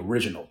about the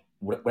original?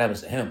 What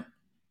happens to him?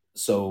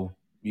 So,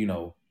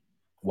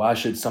 why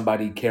should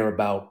somebody care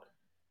about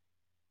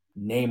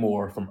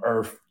Namor from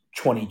Earth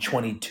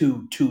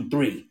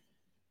 2022-23?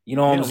 You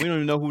know what I'm We saying? don't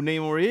even know who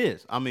Namor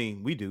is. I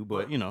mean, we do,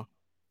 but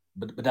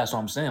But that's what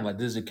I'm saying. Like,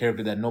 this is a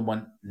character that no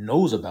one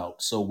knows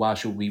about. So why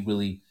should we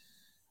really?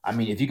 I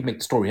mean, if you can make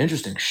the story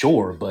interesting,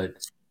 sure. But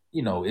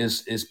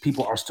is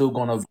people are still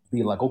gonna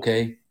be like,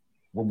 okay,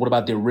 well, what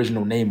about the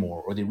original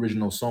Namor or the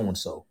original so and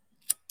so?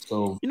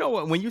 So you know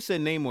what? When you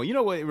said Namor, you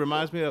know what it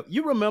reminds me of?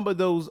 You remember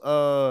those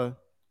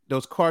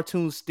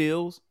cartoon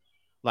stills,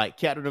 like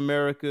Captain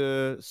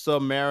America,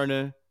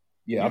 Submariner?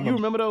 yeah, You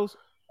remember those?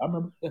 I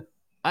remember. Yeah.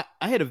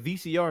 I had a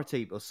VCR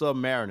tape of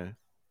Submariner,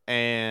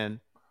 and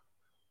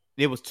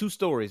there was two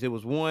stories. It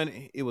was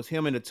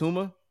him in the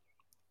Tuma,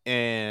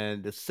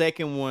 and the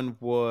second one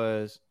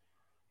was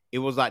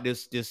like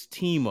this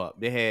team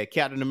up. They had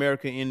Captain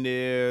America in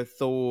there,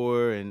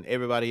 Thor, and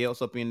everybody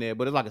else up in there,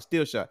 but it's like a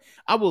still shot.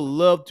 I would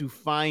love to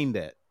find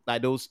that,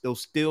 like those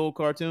still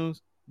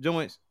cartoons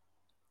joints,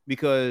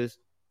 because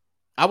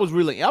I was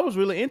really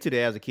into that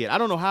as a kid. I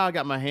don't know how I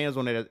got my hands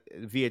on that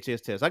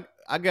VHS test.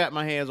 I got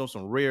my hands on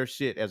some rare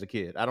shit as a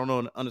kid. I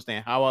don't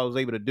understand how I was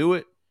able to do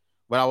it,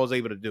 but I was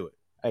able to do it.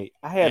 Hey,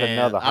 I had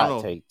another I don't hot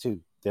know. take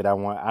too that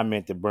I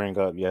meant to bring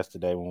up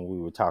yesterday when we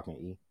were talking.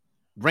 E.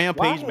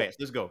 Rampage Why- match.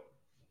 Let's go.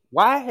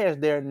 Why has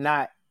there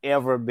not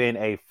ever been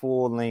a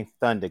full-length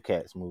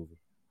Thundercats movie?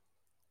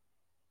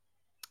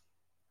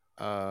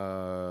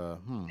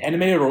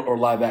 Animated or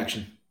live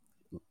action?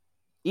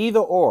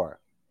 Either or.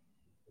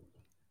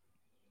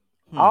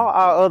 All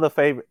our other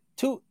favorite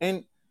two,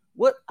 and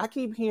what I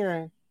keep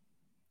hearing,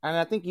 and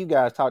I think you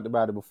guys talked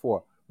about it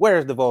before.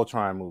 Where's the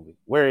Voltron movie?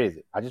 Where is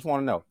it? I just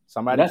want to know.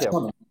 Somebody That's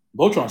tell me.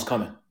 coming. Voltron's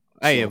coming.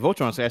 Hey, yeah,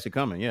 Voltron's actually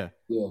coming. Yeah.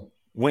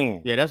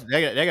 When? Yeah,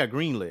 they got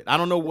greenlit. I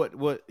don't know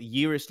what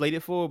year it's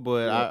slated for,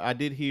 but I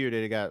did hear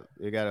that it got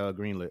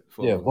greenlit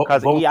for. Yeah,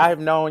 because I've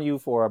known you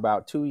for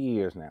about 2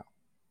 years now.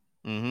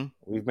 Mm-hmm.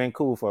 We've been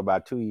cool for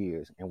about 2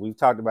 years, and we've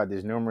talked about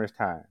this numerous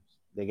times.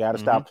 They got to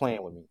stop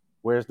playing with me.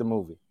 Where's the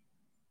movie?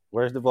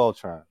 Where's the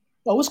Voltron?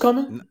 Oh, it's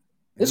coming.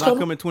 It's not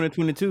coming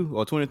 2022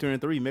 or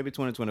 2023, maybe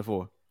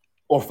 2024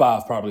 or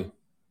 5 probably.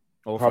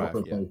 Or probably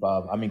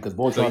 2025. I mean, because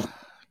Voltron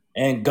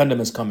and Gundam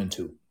is coming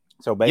too.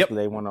 So basically,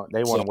 they want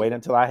to wait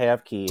until I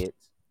have kids,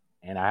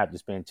 and I have to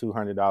spend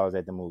 $200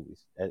 at the movies.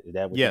 Is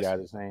that what you guys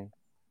are saying?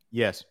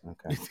 Yes.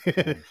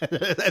 Okay.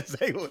 That's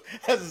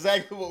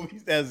exactly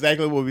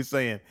what we're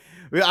saying.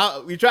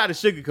 We try to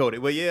sugarcoat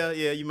it, but yeah,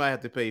 you might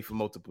have to pay for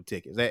multiple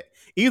tickets.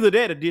 Either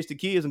that or ditch the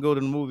kids and go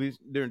to the movies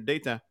during the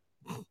daytime.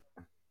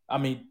 I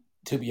mean,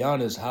 to be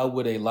honest, how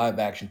would a live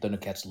action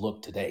Thundercats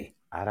look today?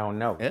 I don't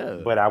know,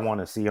 but I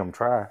want to see them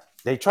try.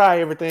 They try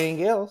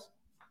everything else.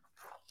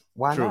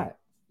 Why not?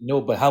 No,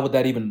 but how would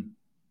that even?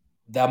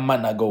 That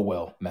might not go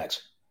well,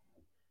 Max.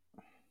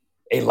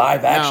 A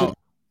live action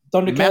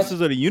Thundercats?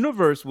 Masters of the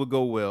Universe would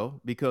go well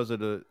because of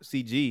the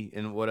CG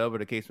and whatever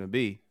the case may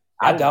be.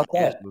 I doubt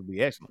that would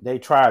be excellent. They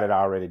tried it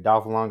already.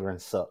 Dolph Lundgren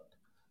sucked.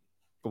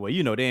 Well,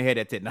 they ain't had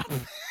that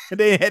technology.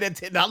 They ain't had that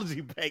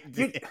technology back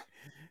then.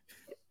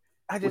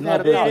 I just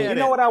had a thought. You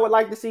know what I would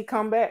like to see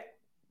come back?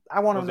 I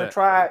want them to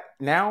try it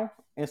now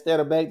instead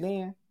of back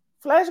then.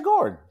 Flash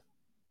Gordon.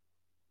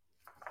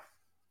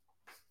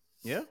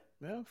 Yeah,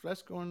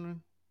 Flash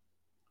Gordon.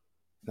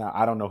 Now,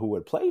 I don't know who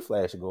would play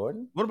Flash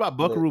Gordon. What about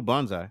Buckaroo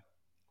Banzai?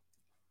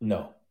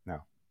 No.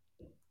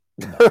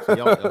 So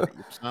y'all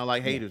sound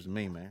like haters to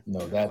me, man.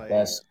 No,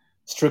 that's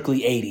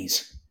strictly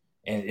 80s.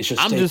 And it's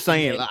just I'm just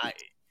saying,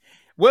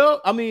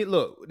 well, I mean,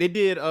 look, they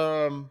did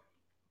oh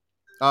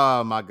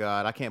my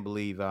God, I can't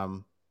believe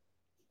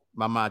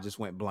my mind just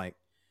went blank.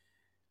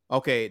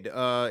 Okay,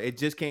 it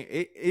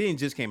didn't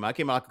just came out. It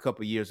came out like a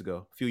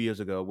few years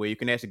ago, where you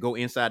can actually go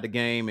inside the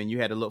game and you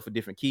had to look for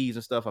different keys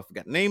and stuff. I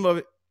forgot the name of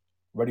it.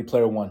 Ready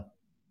Player One.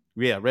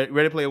 Yeah,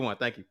 Ready Player One.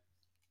 Thank you.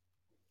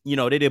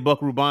 They did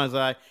Buckaroo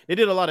Banzai. They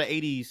did a lot of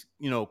 80s,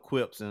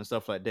 quips and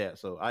stuff like that.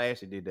 So I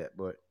actually did that.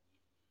 But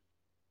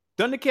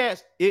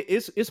Thundercats,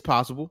 it's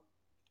possible.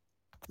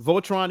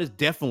 Voltron is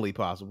definitely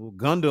possible.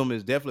 Gundam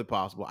is definitely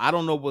possible. I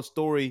don't know what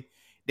story.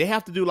 They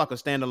have to do like a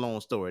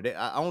standalone story.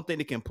 I don't think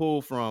they can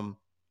pull from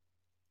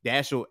the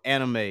actual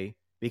anime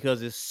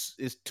because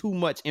it's too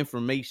much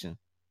information.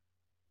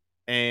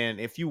 And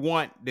if you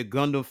want the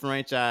Gundam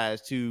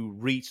franchise to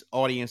reach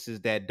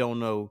audiences that don't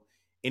know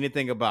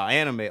anything about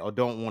anime or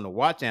don't want to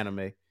watch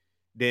anime,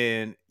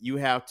 then you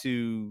have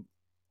to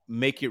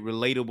make it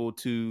relatable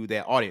to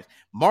their audience.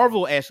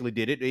 Marvel actually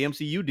did it. The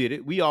MCU did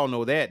it. We all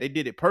know that. They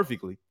did it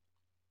perfectly.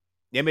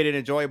 They made it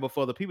enjoyable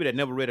for the people that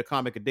never read a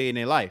comic a day in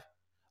their life.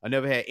 I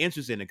never had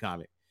interest in the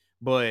comic.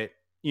 But,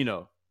 I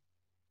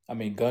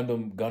mean,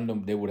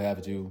 Gundam, they would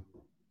have to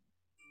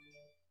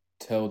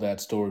tell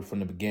that story from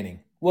the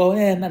beginning. Well,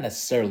 not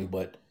necessarily,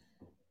 but,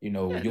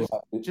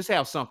 just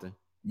have something.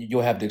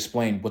 You'll have to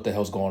explain what the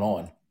hell's going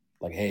on.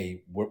 Like,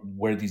 hey,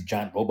 where these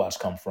giant robots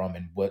come from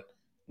and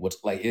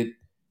what's like it.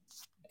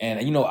 And,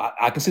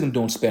 I can see them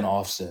doing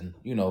spinoffs and,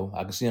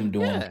 I can see them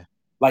doing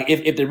Like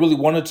if they really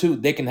wanted to,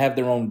 they can have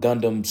their own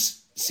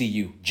Gundams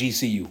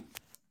GCU.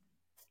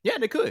 Yeah,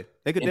 they could.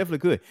 They could definitely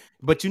could.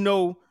 But you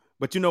know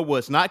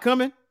what's not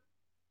coming?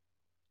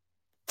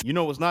 You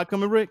know what's not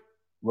coming, Rick?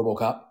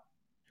 RoboCop.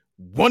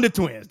 Wonder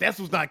Twins. That's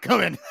what's not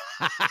coming.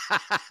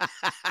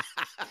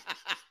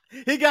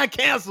 He got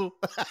canceled.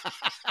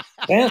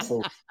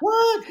 Canceled?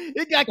 What?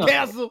 He got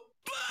canceled.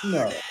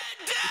 No.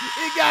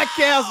 He got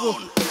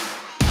canceled.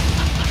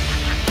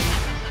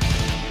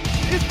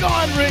 It's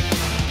gone, Rick.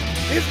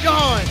 It's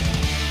gone.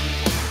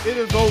 It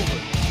is over.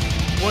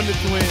 Wonder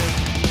Twins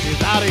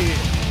is out of here.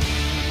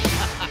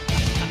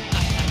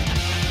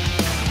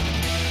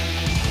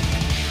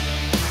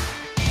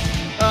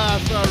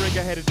 Sorry, Rick.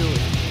 I had to do it.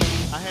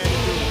 I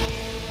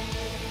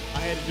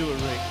had to do it,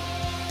 Rick.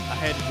 I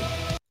had to do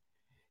it.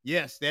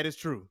 Yes, that is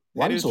true.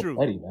 Why are you is so true.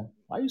 petty, man?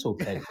 Why are you so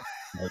petty?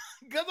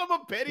 Because I'm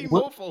a petty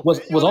Was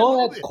mofo.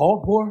 all that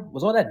called for?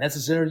 Was all that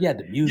necessary? Yeah,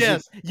 the music.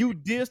 Yes, you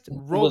dissed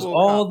RoboCop Was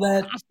all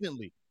that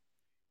constantly.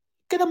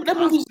 That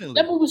movie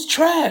was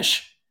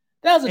trash.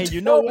 That was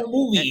a terrible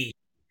movie.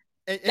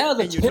 That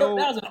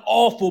was an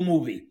awful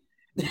movie.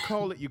 You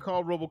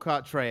call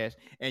RoboCop trash,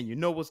 and you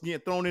know what's getting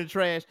thrown in the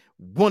trash?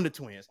 Wonder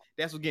Twins.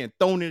 That's what's getting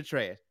thrown in the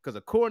trash. Because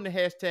according to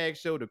Hashtag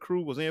Show, the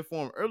crew was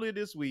informed earlier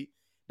this week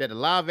that the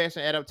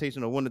live-action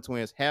adaptation of Wonder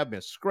Twins have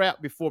been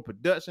scrapped before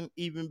production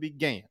even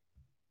began.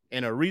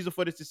 And a reason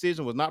for this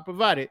decision was not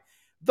provided,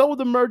 though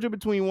the merger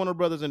between Warner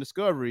Brothers and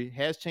Discovery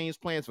has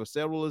changed plans for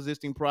several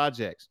existing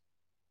projects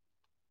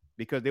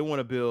because they want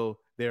to build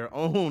their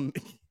own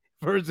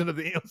version of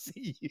the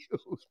MCU.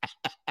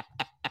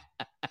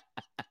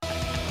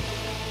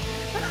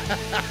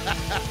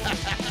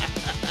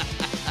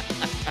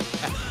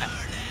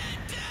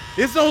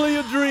 It's only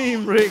a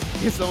dream, Rick.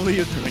 It's only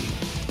a dream.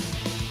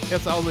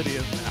 That's all it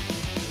is now.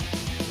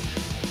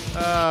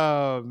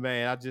 Oh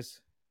man,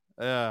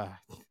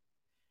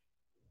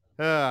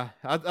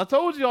 I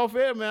told you off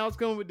air, man. I was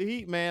coming with the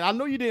heat, man. I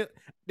know you didn't.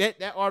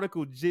 That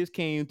article just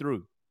came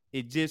through.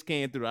 It just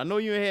came through. I know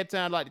you ain't had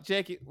time to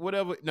check it,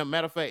 whatever. No,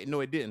 matter of fact, no,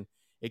 it didn't.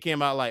 It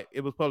came out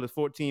it was published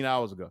 14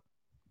 hours ago.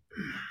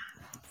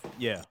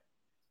 Yeah.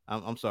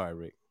 I'm sorry,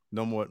 Rick.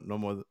 No more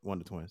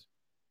Wonder Twins.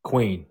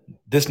 Queen,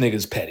 this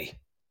nigga's petty.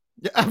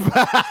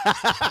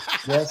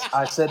 Yes,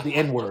 I said the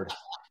N-word.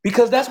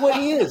 Because that's what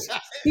he is.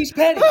 He's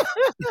petty.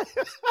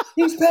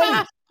 He's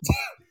petty.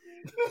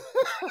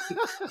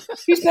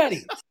 He's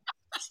petty.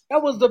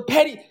 That was the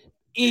petty.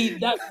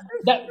 That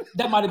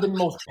might have been the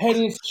most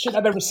pettiest shit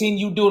I've ever seen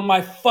you do in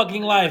my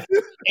fucking life.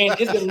 And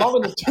it's been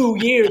longer than 2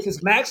 years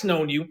since Max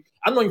known you.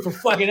 I've known you for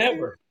fucking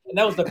ever. And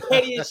that was the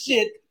pettiest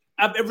shit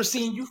I've ever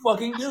seen you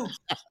fucking do.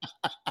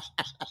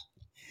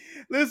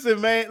 Listen,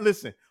 man.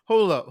 Listen.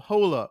 Hold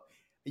up.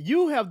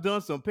 You have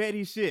done some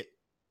petty shit.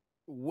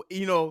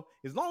 You know,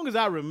 as long as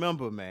I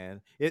remember,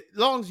 man. As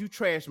long as you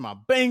trash my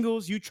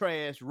Bengals, you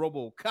trash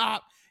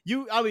RoboCop.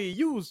 You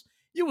was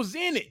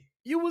in it.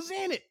 You was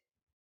in it.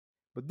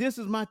 But this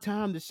is my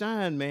time to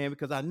shine, man,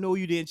 because I know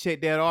you didn't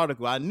check that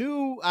article. I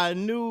knew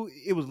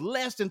it was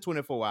less than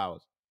 24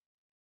 hours.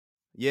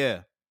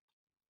 Yeah.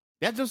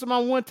 That's just my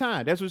one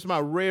time. That's just my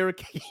rare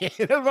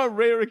occasion. That's my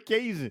rare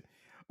occasion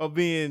of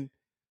being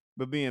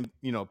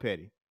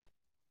petty.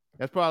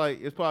 It's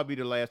probably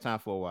the last time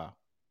for a while.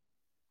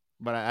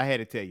 But I had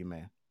to tell you,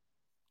 man.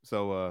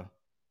 So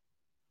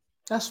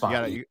that's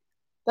fine.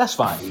 That's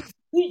fine.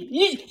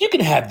 You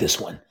can have this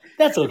one.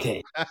 That's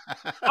okay.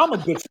 I'm a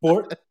good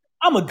sport.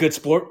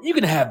 You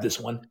can have this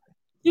one.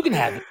 You can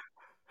have it.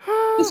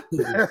 It's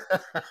cool.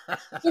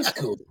 It's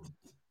cool.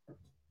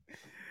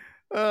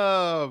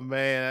 Oh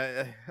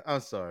man,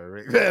 I'm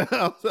sorry, Rick.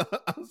 I'm sorry,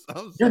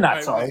 you're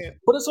not sorry, man.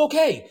 But it's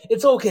okay.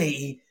 It's okay,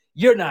 E.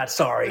 You're not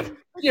sorry.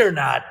 You're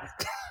not.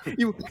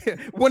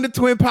 When the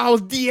twin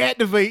powers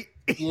deactivate.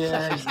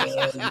 Yeah.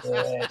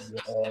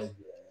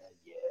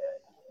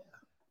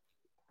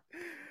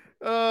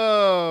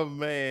 Oh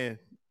man.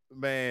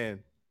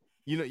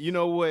 You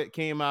know what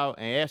came out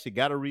and actually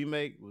got a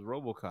remake was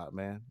RoboCop,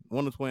 man.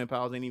 One of the twin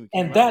powers ain't even.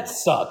 And that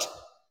sucked.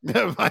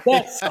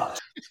 That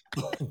sucked.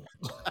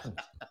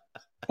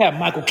 Yeah,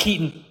 Michael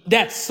Keaton.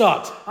 That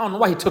sucked. I don't know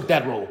why he took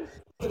that role.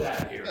 Get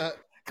out of here.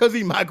 Because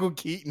he Michael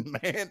Keaton,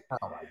 man. Oh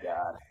my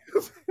God.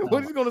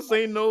 What is he gonna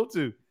say no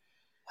to?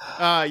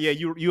 Yeah,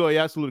 you are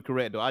absolutely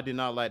correct though. I did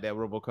not like that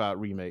RoboCop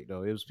remake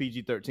though. It was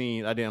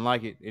PG-13. I didn't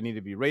like it. It needed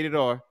to be rated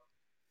R.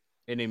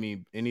 It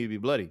needed to be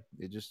bloody.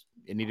 It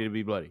needed to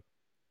be bloody.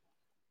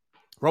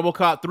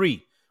 RoboCop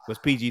 3 was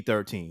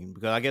PG-13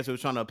 because I guess it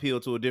was trying to appeal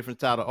to a different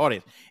type of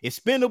audience.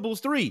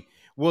 Expendables 3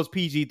 was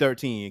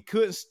PG-13.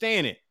 Couldn't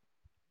stand it.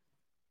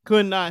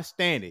 Could not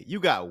stand it. You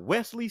got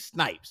Wesley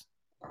Snipes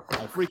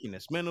on freaking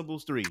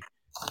Expendables 3.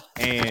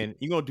 And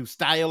you're going to do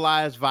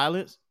stylized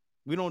violence?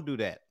 We don't do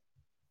that.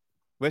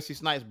 Wesley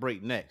Snipes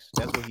break necks.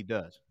 That's what he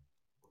does.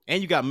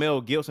 And you got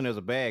Mel Gibson as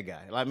a bad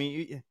guy. I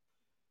mean,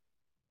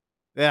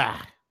 yeah,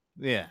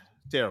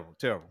 terrible.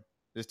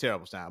 It's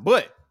terrible sound.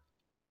 But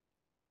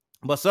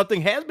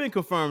something has been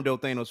confirmed, though,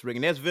 Thanos Rick,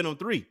 and that's Venom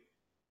 3.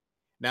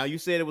 Now, you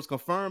said it was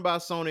confirmed by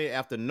Sony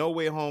after No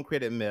Way Home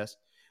credit mess.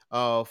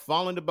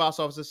 Following the box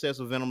office success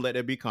of Venom Let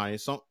There Be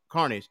Carnage,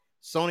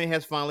 Sony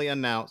has finally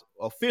announced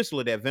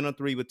officially that Venom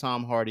 3 with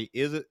Tom Hardy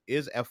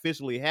is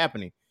officially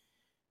happening.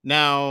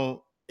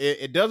 Now,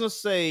 it doesn't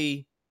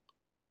say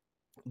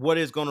what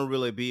it's going to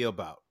really be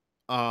about.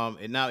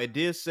 And now it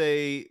did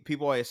say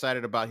people are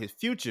excited about his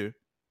future,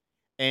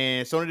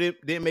 and Sony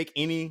didn't make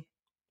any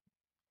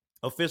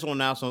official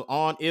announcement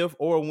on if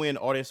or when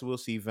audience will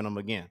see Venom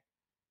again.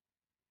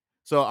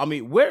 So, I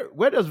mean,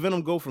 where does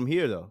Venom go from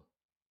here, though?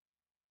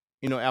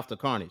 After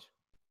Carnage.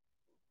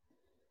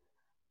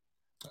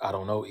 I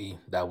don't know.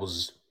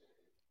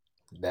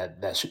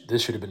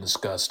 This should have been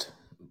discussed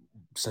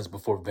since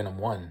before Venom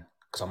 1.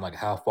 Because I'm like,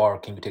 how far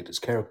can you take this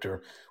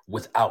character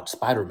without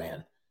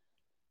Spider-Man?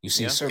 You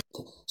see, Yeah.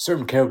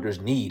 certain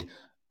characters need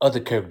other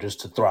characters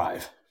to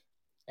thrive.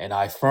 And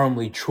I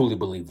firmly, truly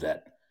believe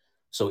that.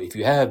 So if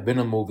you have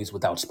Venom movies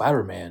without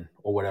Spider-Man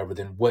or whatever,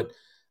 then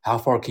how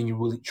far can you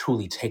really,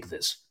 truly take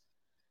this?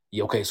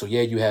 Yeah, okay, so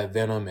yeah, you have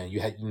Venom and you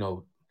had,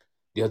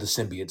 the other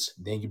symbiotes.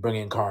 Then you bring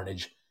in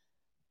Carnage.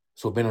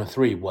 So Venom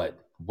 3,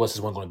 what's this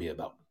one going to be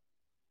about?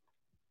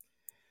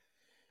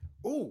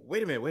 Oh,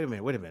 wait a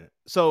minute.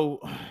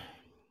 So,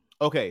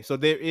 okay, so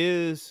there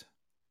is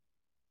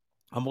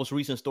a most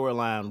recent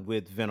storyline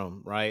with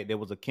Venom, right? There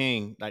was a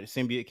king, like the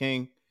symbiote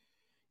king.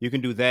 You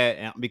can do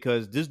that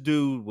because this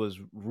dude was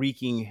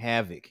wreaking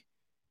havoc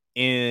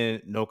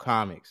in no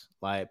comics.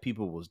 Like,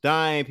 people was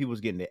dying, people was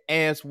getting their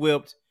ass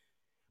whipped.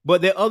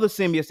 But there are other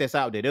symbiotes that's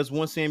out there. There's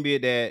one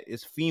symbiote that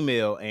is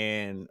female,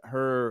 and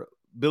her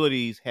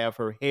abilities have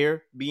her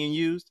hair being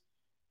used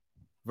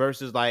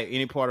versus like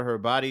any part of her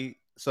body.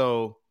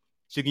 So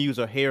she can use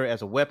her hair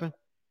as a weapon.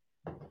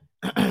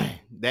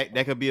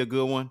 that could be a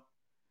good one.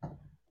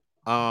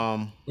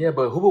 Yeah,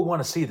 but who would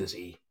want to see this,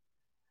 E?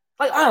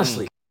 Like,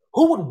 honestly,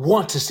 who would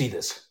want to see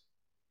this?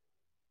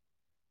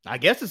 I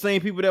guess the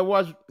same people that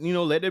watch,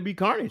 Let There Be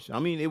Carnage. I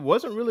mean, it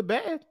wasn't really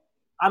bad.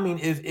 I mean,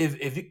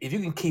 if you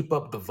can keep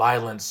up the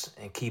violence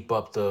and keep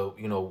up the,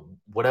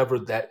 whatever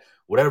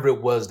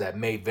it was that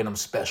made Venom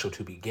special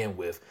to begin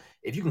with,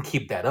 if you can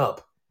keep that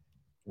up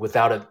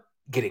without it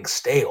getting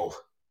stale,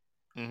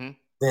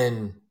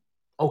 then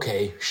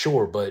okay,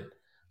 sure. But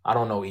I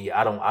don't know, E.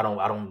 I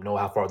don't know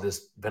how far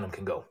this Venom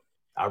can go.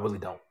 I really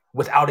don't.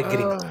 Without it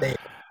getting stale,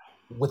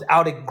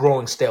 without it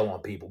growing stale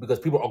on people, because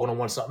people are going to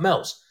want something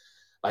else.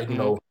 Like,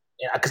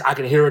 because I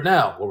can hear it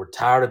now. We're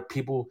tired of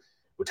people.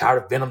 We're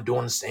tired of Venom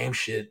doing the same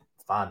shit,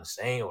 finding the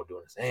same or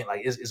doing the same.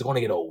 Like, it's going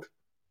to get old.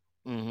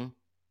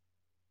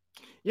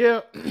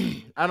 Yeah,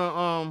 I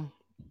don't.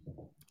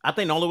 I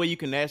think the only way you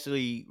can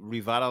actually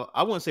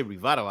I wouldn't say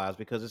revitalize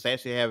because it's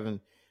actually having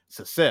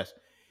success,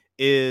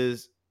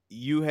 is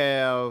you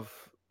have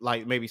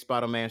like maybe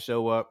Spider-Man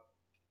show up,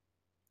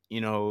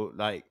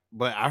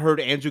 but I heard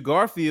Andrew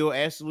Garfield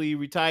actually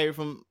retired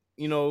from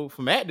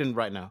acting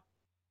right now.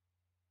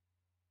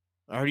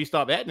 I heard he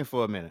stopped acting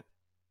for a minute.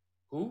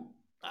 Who?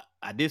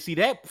 I did see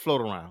that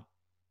float around.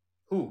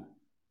 Who?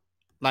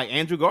 Like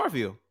Andrew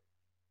Garfield.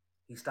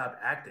 He stopped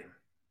acting.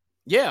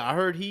 Yeah, I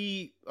heard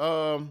he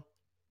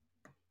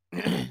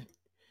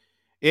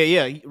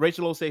yeah.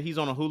 Rachel O said he's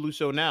on a Hulu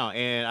show now,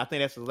 and I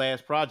think that's his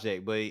last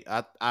project. But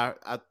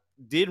I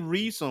did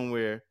read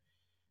somewhere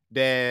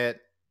that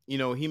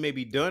he may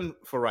be done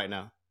for right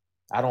now.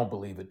 I don't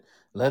believe it.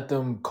 Let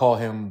them call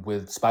him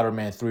with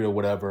Spider-Man 3 or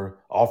whatever.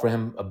 Offer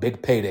him a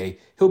big payday.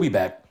 He'll be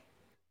back.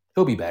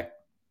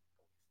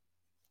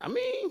 I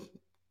mean,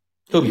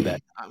 he'll be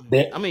back.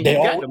 He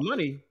got the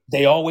money.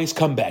 They always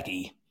come back,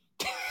 E.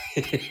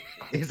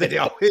 He said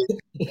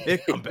they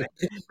come back.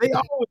 They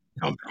always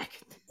come back.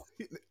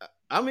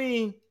 I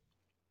mean,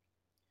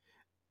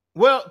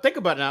 well, think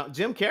about it now.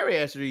 Jim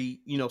Carrey actually,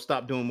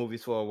 stopped doing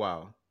movies for a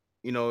while.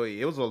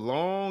 It was a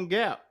long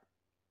gap.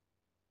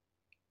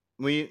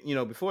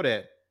 Before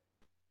that.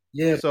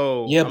 Yeah.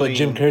 So but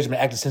Jim Carrey's been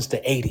acting since the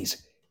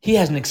 80s. He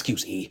has an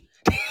excuse, E.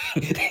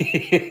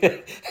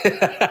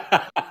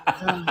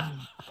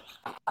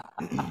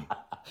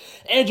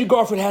 Andrew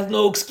Garfield has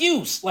no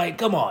excuse. Like,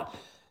 come on.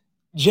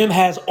 Jim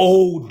has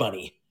old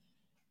money.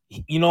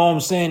 You know what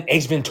I'm saying?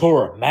 Ace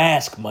Ventura,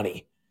 Mask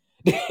money.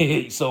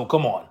 So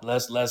come on.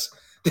 Let's So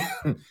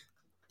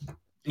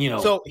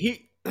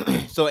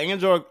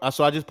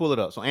so I just pulled it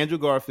up. So Andrew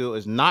Garfield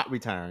is not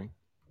retiring.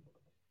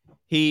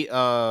 He's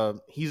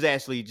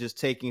actually just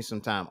taking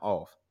some time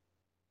off.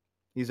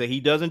 He said he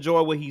does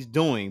enjoy what he's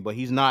doing, but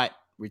he's not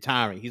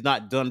retiring. He's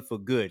not done for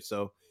good.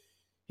 So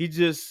he's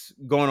just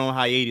going on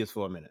hiatus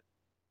for a minute.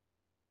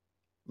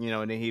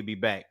 And then he'll be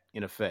back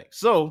in effect.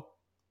 So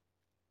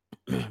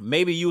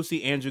maybe you'll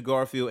see Andrew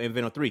Garfield in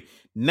Venom 3.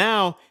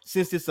 Now,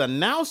 since this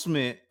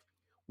announcement,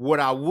 what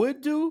I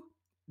would do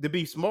to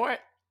be smart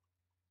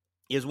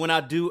is when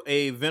I do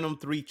a Venom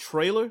 3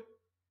 trailer,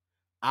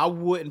 I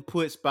wouldn't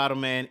put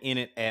Spider-Man in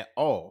it at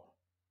all.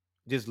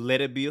 Just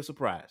let it be a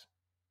surprise.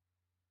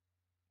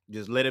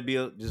 Just let it be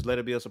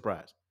a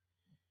surprise.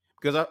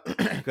 Because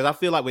I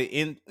feel like with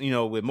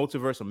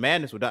Multiverse of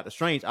Madness with Doctor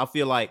Strange, I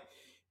feel like,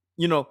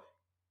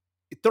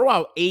 throw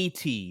out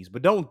ATs,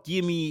 but don't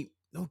give me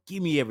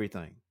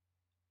everything.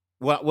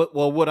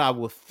 what I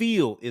will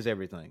feel is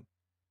everything.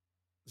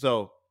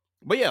 So,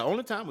 but yeah,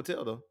 only time will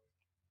tell though.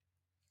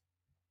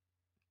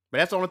 But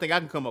that's the only thing I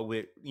can come up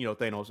with,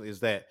 Thanos, is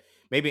that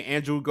maybe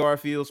Andrew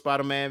Garfield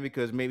Spider-Man,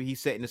 because maybe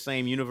he's set in the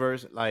same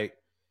universe, like,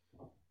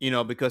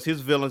 because his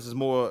villains is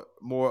more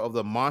of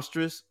the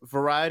monstrous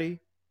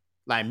variety,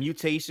 like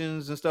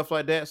mutations and stuff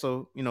like that.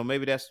 So,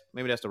 maybe that's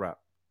the route.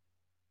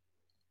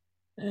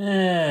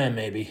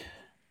 Maybe.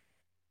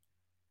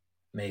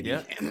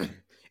 Yeah.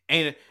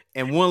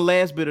 And one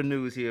last bit of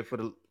news here for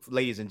the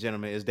ladies and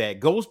gentlemen is that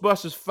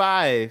Ghostbusters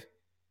 5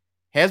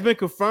 has been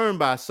confirmed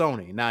by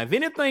Sony. Now, if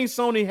anything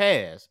Sony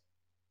has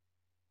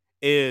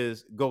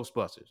is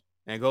Ghostbusters.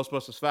 And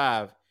Ghostbusters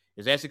 5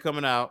 is actually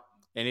coming out,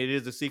 and it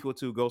is the sequel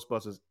to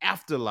Ghostbusters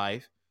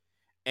Afterlife.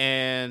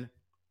 And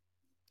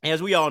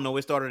as we all know,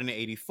 it started in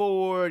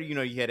 84. You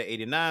had an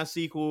 89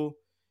 sequel.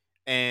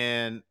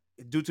 And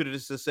due to the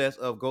success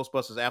of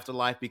Ghostbusters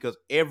Afterlife, because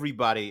I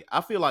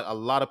feel like a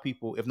lot of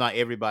people, if not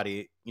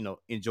everybody,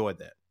 enjoyed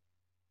that.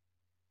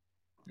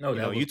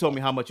 No, you told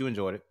me how much you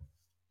enjoyed it.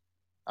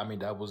 I mean,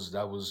 it was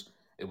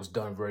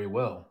done very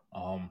well.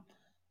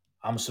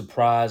 I'm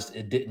surprised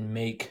it didn't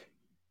make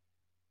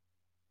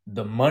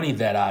the money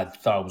that I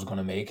thought it was going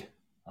to make.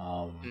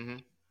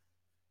 It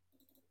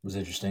was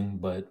interesting,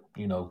 but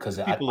because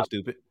people are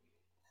stupid.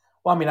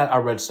 Well, I mean, I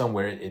read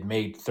somewhere it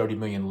made $30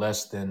 million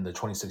less than the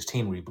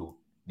 2016 reboot,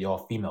 the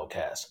all-female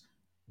cast,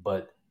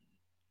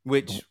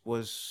 which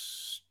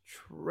was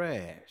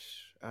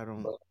trash. I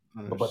don't.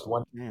 But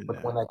when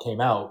that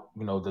came out,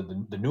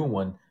 the new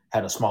one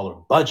had a smaller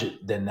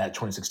budget than that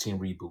 2016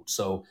 reboot,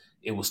 so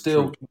it was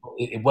still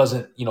it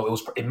wasn't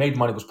it made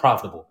money, it was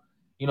profitable,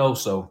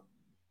 so.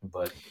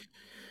 But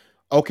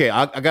okay,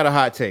 I got a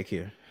hot take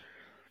here.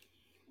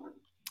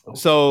 Okay.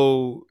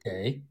 So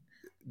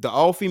the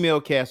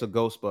all-female cast of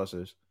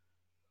Ghostbusters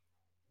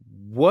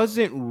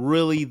wasn't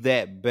really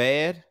that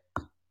bad,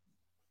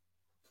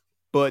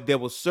 but there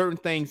were certain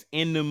things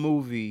in the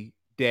movie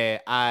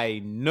that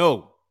I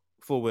know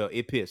full well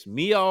it pissed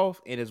me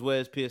off, and as well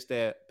as pissed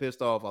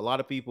off a lot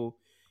of people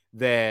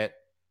that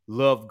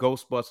love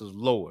Ghostbusters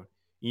lore.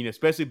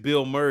 Especially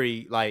Bill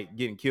Murray, like,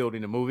 getting killed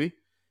in the movie,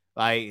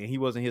 like, and he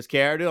wasn't his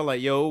character. I'm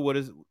like, yo, what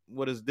is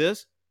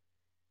this?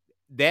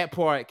 That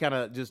part kind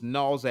of just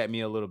gnaws at me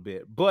a little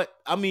bit. But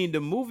I mean,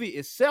 the movie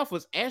itself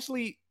was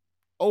actually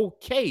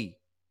okay,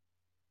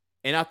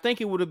 and I think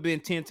it would have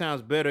been 10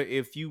 times better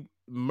if you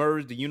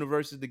merged the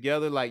universes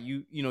together. Like,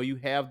 you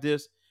have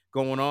this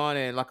going on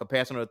and like a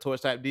passing of the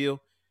torch type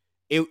deal.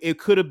 It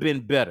could have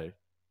been better.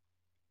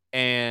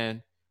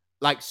 And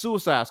like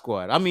Suicide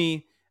Squad, I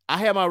mean, I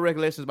have my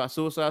recollections about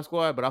Suicide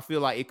Squad, but I feel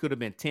like it could have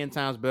been 10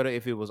 times better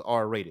if it was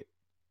R-rated,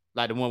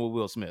 like the one with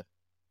Will Smith.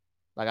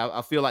 Like,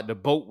 I feel like the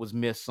boat was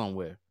missed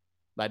somewhere.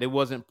 Like, it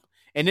wasn't.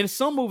 And then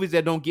some movies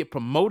that don't get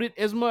promoted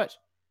as much,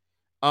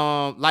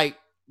 like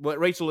what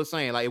Rachel is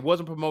saying, like, it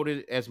wasn't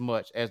promoted as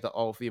much as the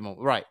all-female.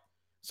 Right.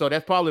 So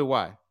that's probably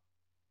why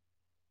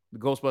the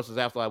Ghostbusters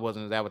Afterlife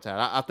wasn't as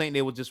advertised. I think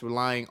they were just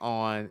relying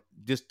on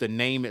just the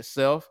name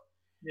itself.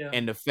 Yeah.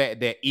 And the fact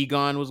that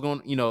Egon was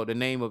going, the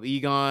name of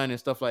Egon and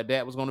stuff like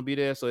that was going to be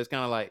there. So it's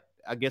kind of like,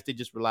 I guess they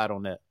just relied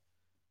on that.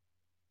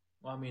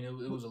 Well, I mean,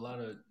 it was a lot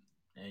of,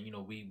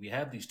 and we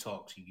have these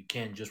talks. You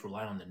can't just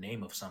rely on the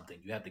name of something.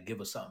 You have to give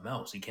us something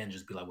else. You can't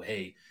just be like, well,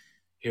 hey,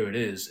 here it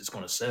is. It's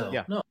going to sell.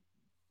 Yeah.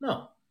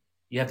 No.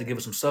 You have to give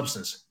us some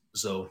substance.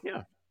 So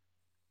yeah.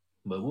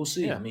 But we'll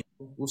see. Yeah. I mean,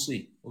 we'll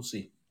see.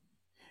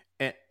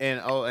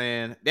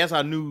 And that's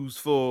our news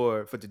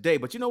for today.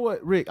 But you know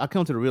what, Rick? I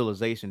come to the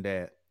realization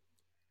that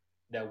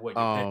what?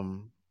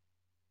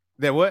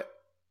 That what?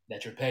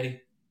 That you're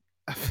petty.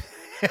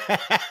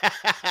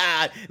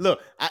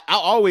 Look, I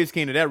always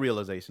came to that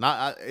realization.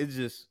 I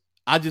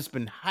just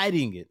been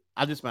hiding it.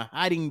 I just been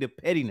hiding the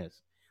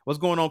pettiness. What's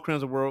going on,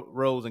 Crimson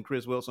Rose and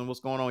Chris Wilson? What's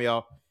going on,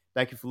 y'all?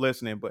 Thank you for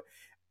listening. But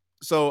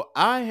so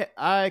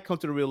I come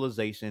to the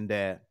realization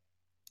that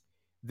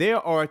there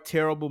are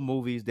terrible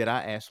movies that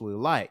I actually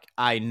like.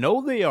 I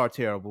know they are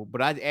terrible,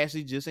 but I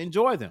actually just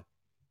enjoy them.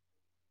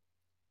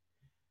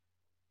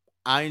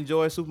 I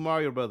enjoy Super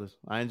Mario Brothers.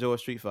 I enjoy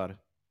Street Fighter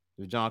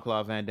with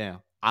Jean-Claude Van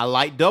Damme. I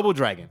like Double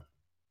Dragon.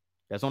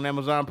 That's on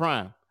Amazon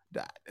Prime.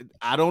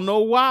 I don't know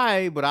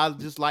why, but I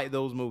just like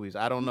those movies.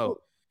 I don't know.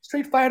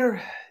 Street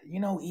Fighter,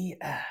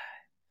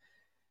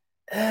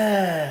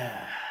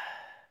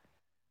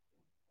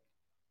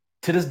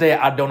 to this day,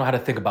 I don't know how to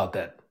think about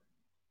that.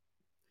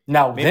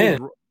 Now,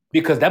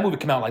 because that movie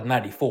came out like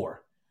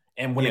 94.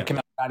 And when it came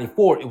out in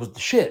 94, it was the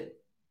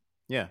shit.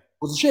 Yeah. It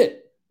was the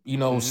shit.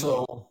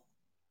 So,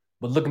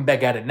 but looking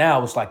back at it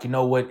now, it's like, you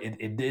know what?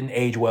 It didn't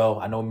age well.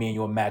 I know me and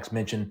you and Max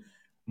mentioned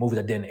movies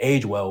that didn't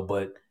age well,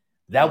 but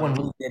that one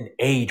really didn't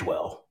age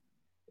well,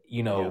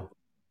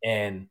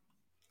 and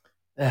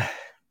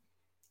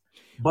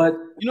but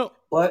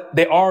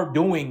they are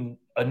doing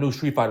a new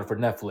Street Fighter for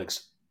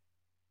Netflix.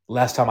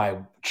 Last time I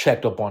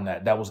checked up on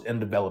that was in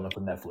development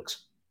for Netflix.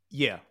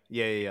 Yeah.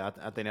 I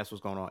think that's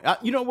what's going on.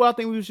 You know what I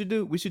think we should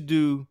do? We should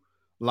do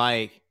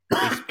like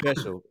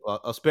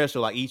a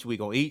special like each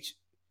week on each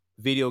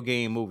video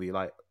game movie.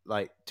 Like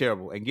like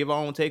terrible, and give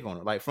our own take on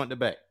it, like front to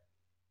back.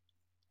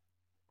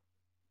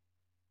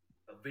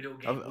 A video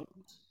game.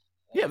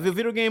 Yeah, the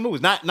video game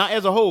movies, not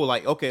as a whole.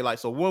 Like, okay, like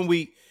so 1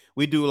 week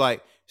we do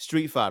like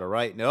Street Fighter,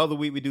 right? The other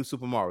week we do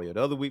Super Mario.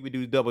 The other week we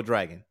do Double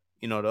Dragon.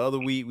 You know, the other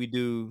week we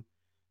do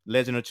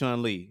Legend of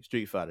Chun-Li,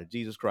 Street Fighter.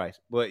 Jesus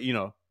Christ! But you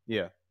know,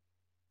 yeah,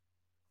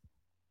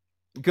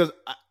 because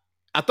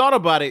I thought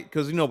about it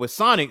because you know with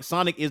Sonic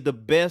is the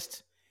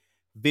best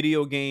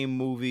video game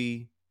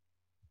movie.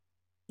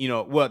 You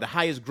know, well, the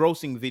highest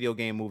grossing video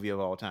game movie of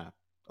all time,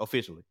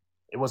 officially.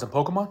 It wasn't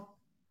Pokemon?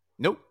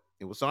 Nope,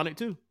 it was Sonic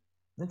 2.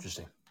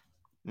 Interesting.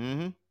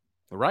 Mm-hmm.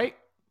 Right?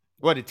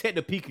 Well,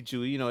 Detective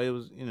Pikachu, you know, it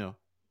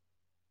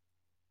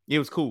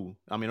was cool.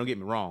 I mean, don't get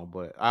me wrong,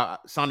 but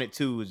Sonic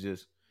 2 was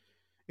just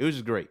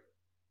great.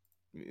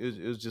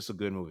 It was just a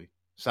good movie.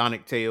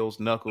 Sonic, Tails,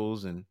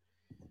 Knuckles, and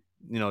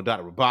you know,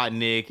 Dr.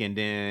 Robotnik, and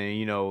then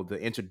you know the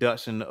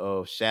introduction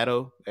of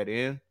Shadow at the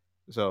end.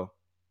 So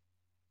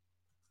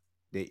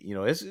you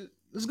know, it's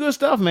good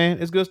stuff,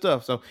 man. It's good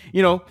stuff. So,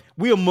 you know,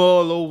 we'll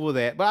mull over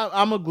that. But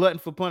I'm a glutton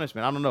for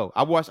punishment. I don't know.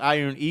 I watched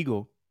Iron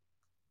Eagle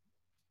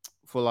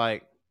for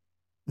like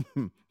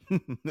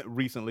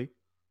recently.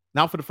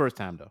 Not for the first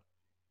time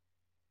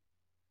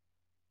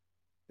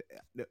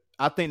though.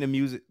 I think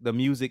the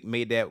music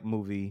made that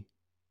movie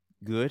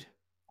good.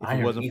 If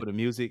it wasn't for the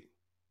music,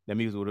 the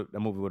movie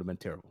would have been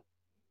terrible.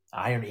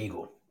 Iron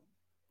Eagle.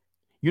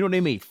 You know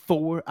they made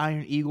 4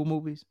 Iron Eagle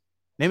movies?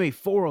 They made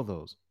 4 of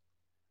those.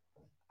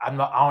 I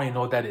don't even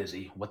know what that is,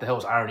 E. What the hell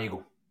is Iron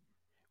Eagle?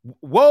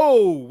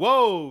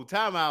 Whoa.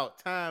 Time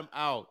out.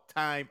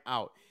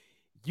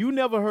 You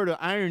never heard of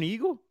Iron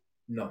Eagle?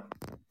 No.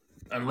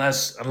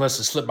 Unless it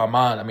slipped my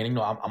mind. I mean, you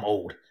know, I'm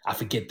old. I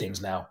forget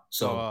things now.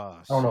 So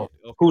I don't know.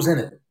 Okay. Who's in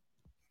it?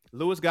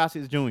 Louis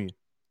Gossett Jr.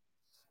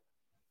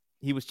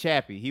 He was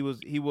Chappie. He was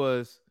he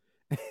was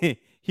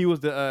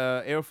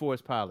the Air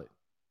Force pilot.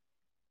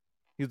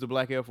 He was the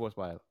black Air Force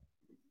pilot.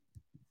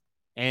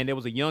 And there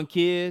was a young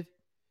kid.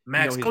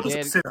 Max, go do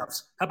some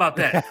sit-ups. How about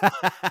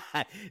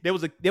that? there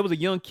was a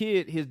young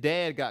kid. His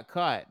dad got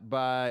caught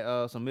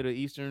by some Middle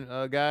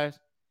Eastern guys,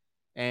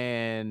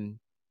 and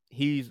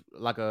he's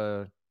like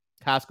a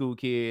high school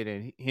kid,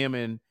 and him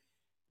and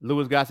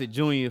Louis Gossett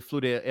Jr.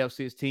 flew their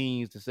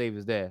F-16s to save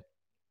his dad.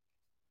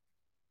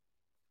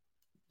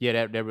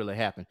 Yeah, that really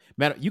happened.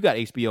 Man, you got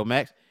HBO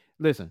Max.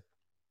 Listen,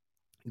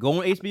 go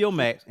on HBO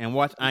Max and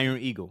watch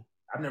Iron Eagle.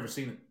 I've never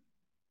seen it.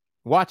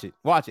 Watch it,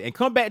 and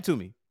come back to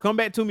me. Come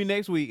back to me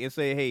next week and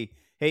say, hey,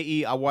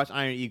 E, I watched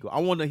Iron Eagle. I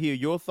want to hear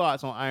your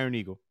thoughts on Iron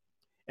Eagle.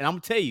 And I'm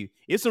going to tell you,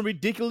 it's some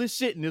ridiculous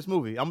shit in this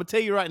movie. I'm going to tell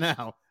you right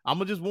now. I'm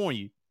going to just warn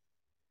you.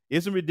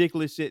 It's some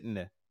ridiculous shit in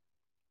there.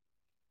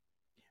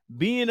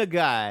 Being a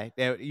guy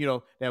that, you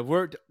know, that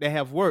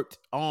have worked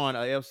on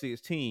a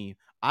F-16,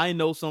 I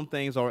know some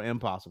things are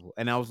impossible.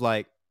 And I was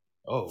like,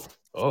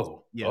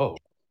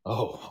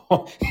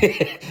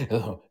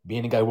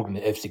 being a guy working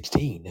the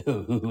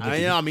F-16.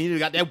 I mean, you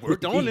got that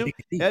worked on him.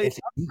 I'm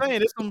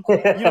saying it's some,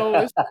 you know,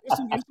 it's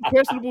some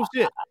questionable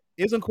shit.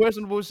 It's some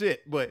questionable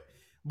shit, but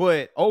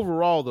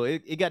overall though,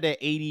 it got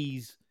that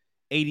 80s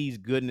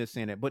goodness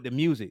in it. But the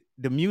music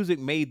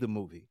made the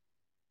movie,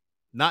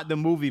 not the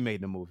movie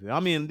made the movie. I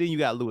mean, then you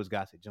got Louis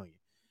Gossett Jr.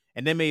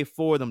 and they made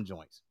 4 of them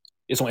joints.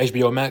 It's on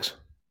HBO Max.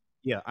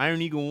 Yeah,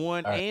 Iron Eagle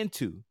 1 and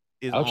 2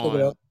 is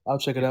on. I'll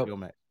check it out. HBO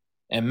Max.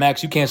 And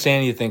Max, you can't say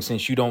anything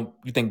since you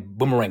think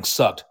Boomerang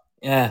sucked.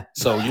 Yeah.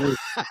 So you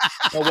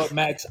know what,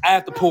 Max? I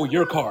have to pull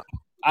your card.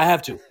 I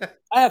have to,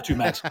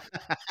 Max.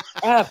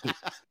 I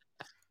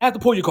have to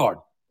pull your card.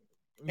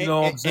 You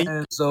know what I'm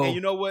saying? So and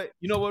you know what,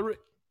 Rick?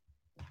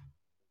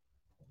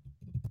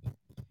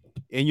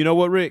 And you know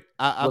what, Rick?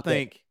 I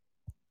think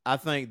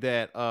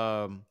that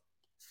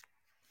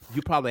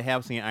you probably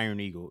have seen Iron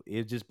Eagle.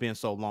 It's just been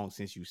so long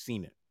since you've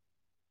seen it.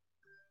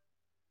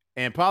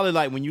 And probably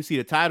like when you see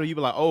the title, you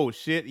be like, "Oh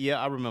shit, yeah,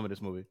 I remember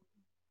this movie."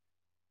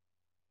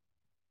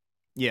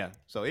 Yeah,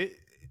 so take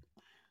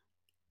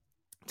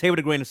it with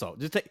a grain of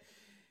salt.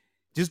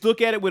 Just look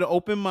at it with an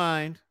open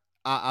mind.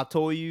 I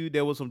told you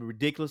there was some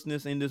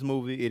ridiculousness in this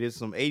movie. It is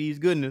some 80s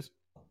goodness.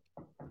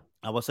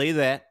 I will say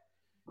that.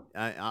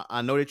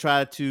 I know they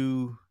tried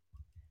to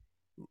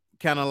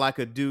kind of like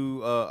I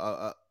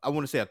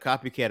want to say a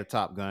copycat of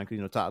Top Gun because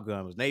you know Top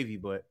Gun was Navy,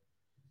 but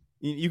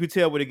you could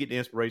tell where they get the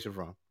inspiration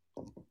from.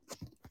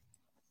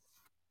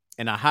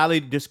 And I highly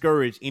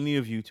discourage any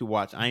of you to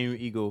watch Iron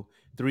Eagle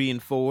 3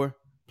 and 4.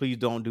 Please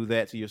don't do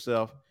that to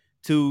yourself.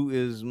 2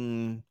 is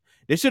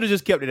they should have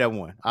just kept it at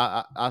 1.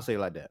 I'll say it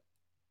like that.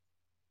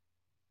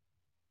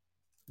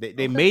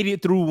 They made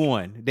it through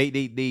 1.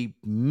 They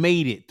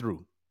made it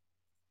through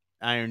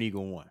Iron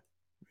Eagle 1.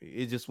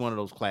 It's just one of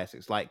those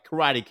classics, like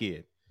Karate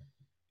Kid.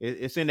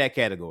 It's in that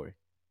category.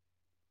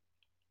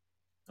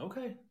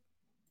 Okay.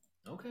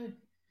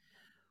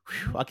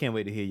 Whew, I can't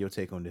wait to hear your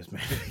take on this,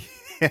 man.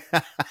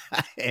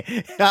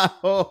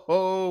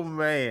 Oh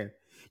man,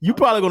 you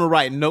probably gonna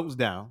write notes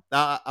down.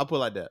 I'll put it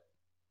like that.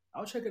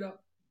 I'll check it out.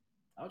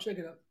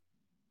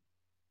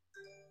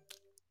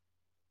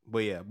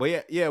 But yeah,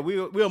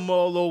 we'll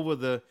mull over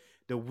the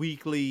the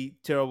weekly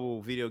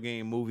terrible video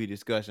game movie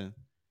discussion,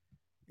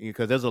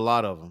 because there's a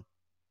lot of them.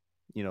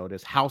 You know,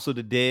 there's House of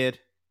the Dead.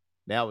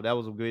 That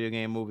was a video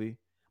game movie.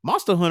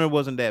 Monster Hunter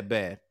wasn't that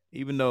bad,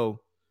 even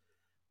though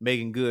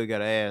Megan Good got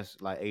her ass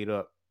like ate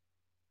up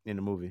in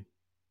the movie.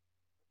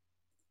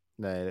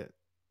 That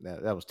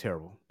was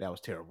terrible. That was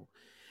terrible.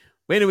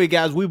 But anyway,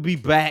 guys, we'll be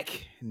back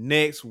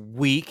next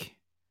week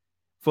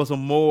for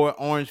some more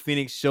Orange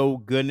Phoenix show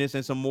goodness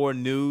and some more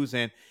news.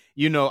 And,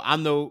 you know, I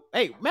know,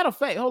 hey, matter of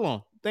fact, hold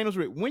on. Thanos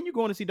Rick, when you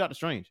going to see Doctor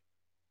Strange?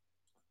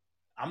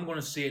 I'm going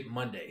to see it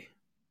Monday.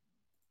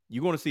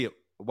 You're going to see it?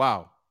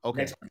 Wow.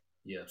 Okay.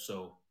 Yeah,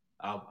 so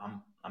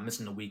I'm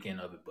missing the weekend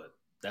of it, but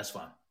that's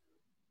fine.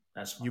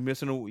 That's fine. You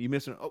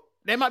missing. Oh,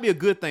 that might be a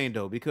good thing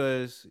though,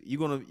 because you're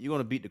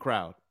gonna beat the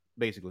crowd.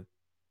 Basically,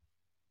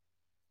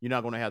 you're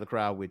not gonna have the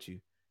crowd with you.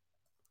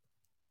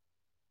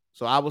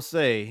 So I will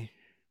say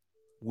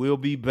we'll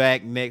be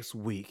back next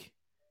week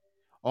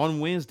on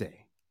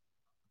Wednesday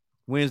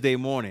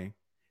morning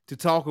to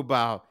talk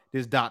about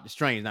this Doctor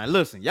Strange. Now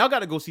listen, y'all got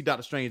to go see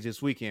Doctor Strange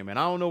this weekend, man.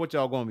 I don't know what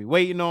y'all gonna be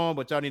waiting on,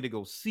 but y'all need to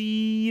go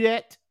see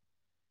that.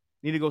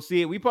 Need to go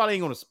see it. We probably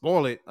ain't gonna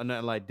spoil it or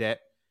nothing like that,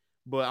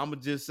 but I'm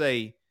gonna just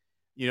say,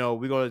 you know,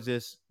 we're gonna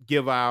just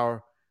give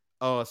our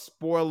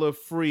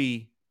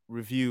spoiler-free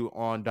review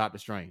on Doctor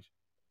Strange,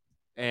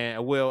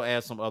 and we'll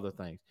add some other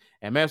things.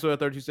 And Maxwell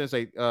 32 cents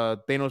say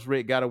Thanos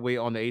Rick got to wait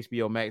on the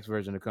HBO Max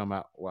version to come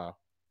out. Wow.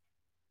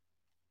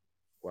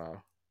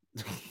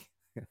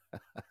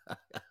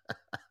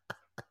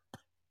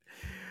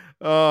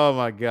 Oh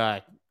my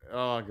God.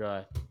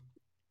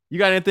 You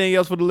got anything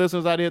else for the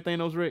listeners out here,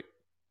 Thanos Rick?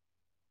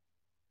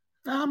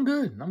 I'm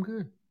good.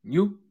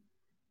 You?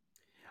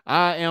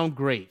 I am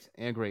great.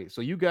 So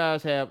you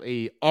guys have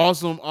a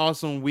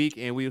awesome week,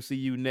 and we'll see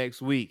you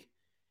next week.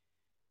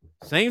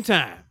 Same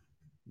time,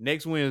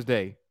 next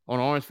Wednesday on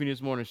Orange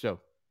Phoenix Morning Show.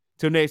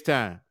 Till next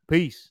time,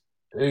 peace.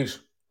 Peace.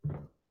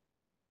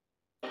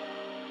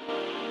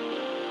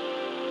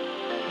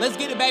 Let's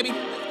get it, baby.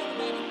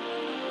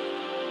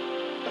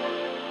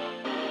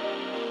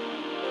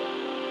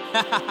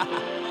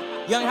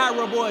 Young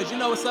Hyrule boys, you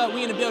know what's up?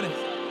 We in the building.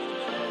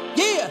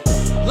 Yeah,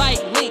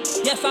 like Link,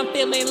 yes, I'm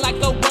feeling like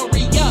a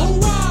warrior.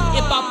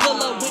 If I pull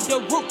up with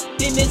the root,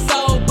 then it's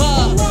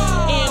over.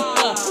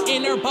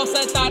 Inner boss,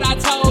 I thought I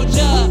told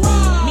ya.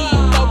 Me,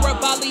 Laura,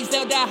 Bali,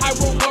 Zelda,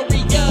 Hyrule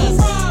warriors.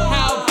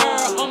 How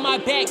her on my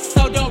back,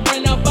 so don't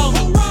run up on me.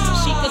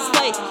 She can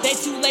slay, they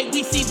too late,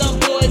 we see them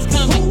boys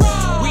coming.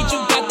 Read, you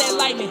got that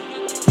lightning,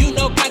 you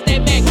know got that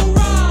magnet.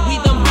 We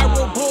them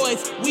Hyrule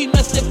boys, we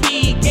must have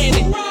began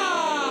it.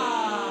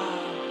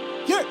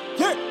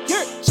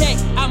 Check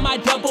out my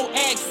double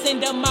X,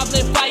 send a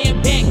moblin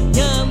flying back.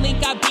 Young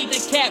Link, I beat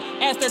the cap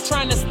as they're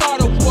trying to start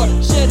a war.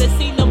 Should've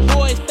seen them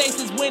boys'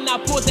 faces when I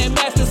pulled that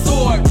master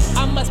sword.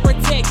 I must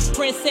protect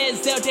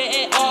Princess Zelda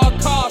at all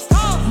costs.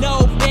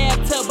 No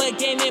bathtub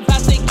again,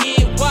 about to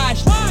get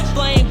washed.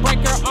 Flame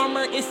breaker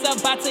armor, it's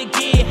about to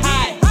get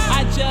hot.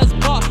 I just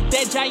bought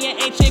that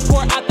giant ancient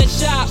core out the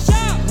shop.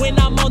 When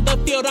I'm on the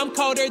field, I'm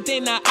colder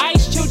than an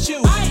ice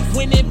choo-choo.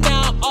 When it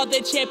found all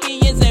the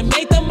champions and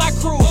made them my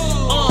crew.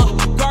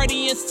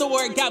 Guardian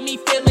sword got me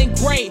feeling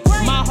great.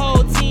 My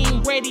whole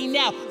team ready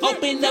now.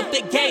 Open up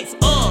the gates.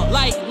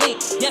 Like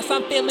Link, yes,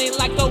 I'm feeling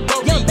like a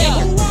warrior.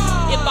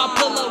 If I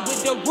pull up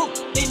with the root,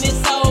 then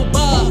it's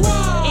over.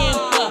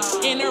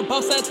 Inner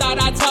boss, I thought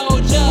I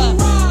told ya.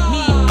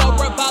 Me,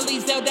 Laura, Bali,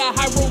 Zelda,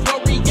 Hyrule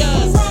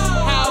warriors.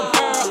 How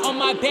her on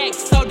my back,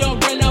 so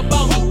don't run up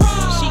on me.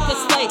 She can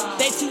slay,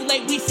 they too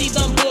late, we see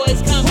them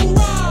boys coming.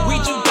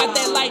 Read, you got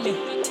that lightning,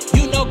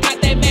 you know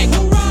got that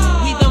magnet.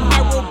 We them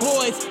Hyrule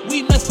boys,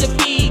 we must have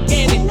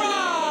began it.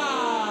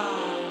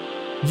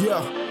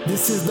 Yeah,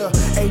 this is the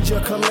age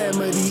of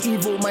calamity.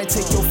 Evil might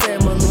take your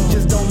family.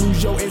 Just don't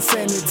lose your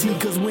insanity,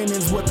 cause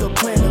winning's what the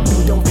plan to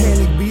be. Don't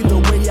panic, be the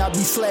way I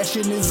be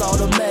slashing is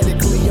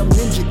automatically. I'm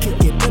ninja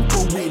kicking,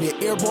 impo with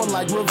it, airborne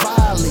like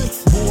Rivali.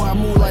 Boy, I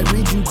move like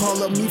Reed, you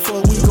call up me for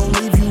we gon'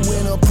 leave you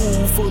in a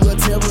pool full of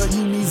terror.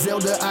 You need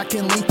Zelda, I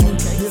can link you.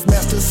 This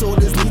master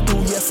sword is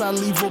lethal, yes, I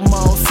leave them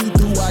all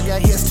see-through. I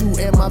got hairs too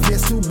and my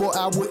vest too, boy,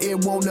 I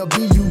wouldn't wanna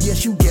be you.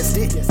 Yes, you guessed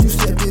it, you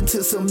stepped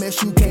into some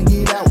mess you can't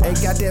get out.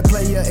 Ain't got that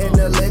player and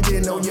the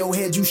legend on your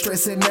head, you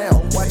stressing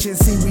now. Watch and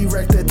see, we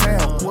wreck the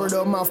town. Word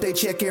of mouth, they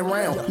checking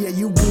round. Yeah,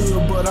 you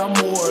good, but I'm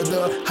more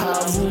the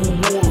Hyrule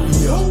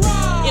warrior.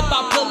 If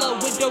I pull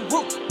up with the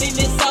root, then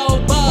it's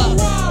over.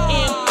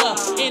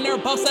 Inner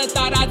boss, I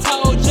thought I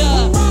told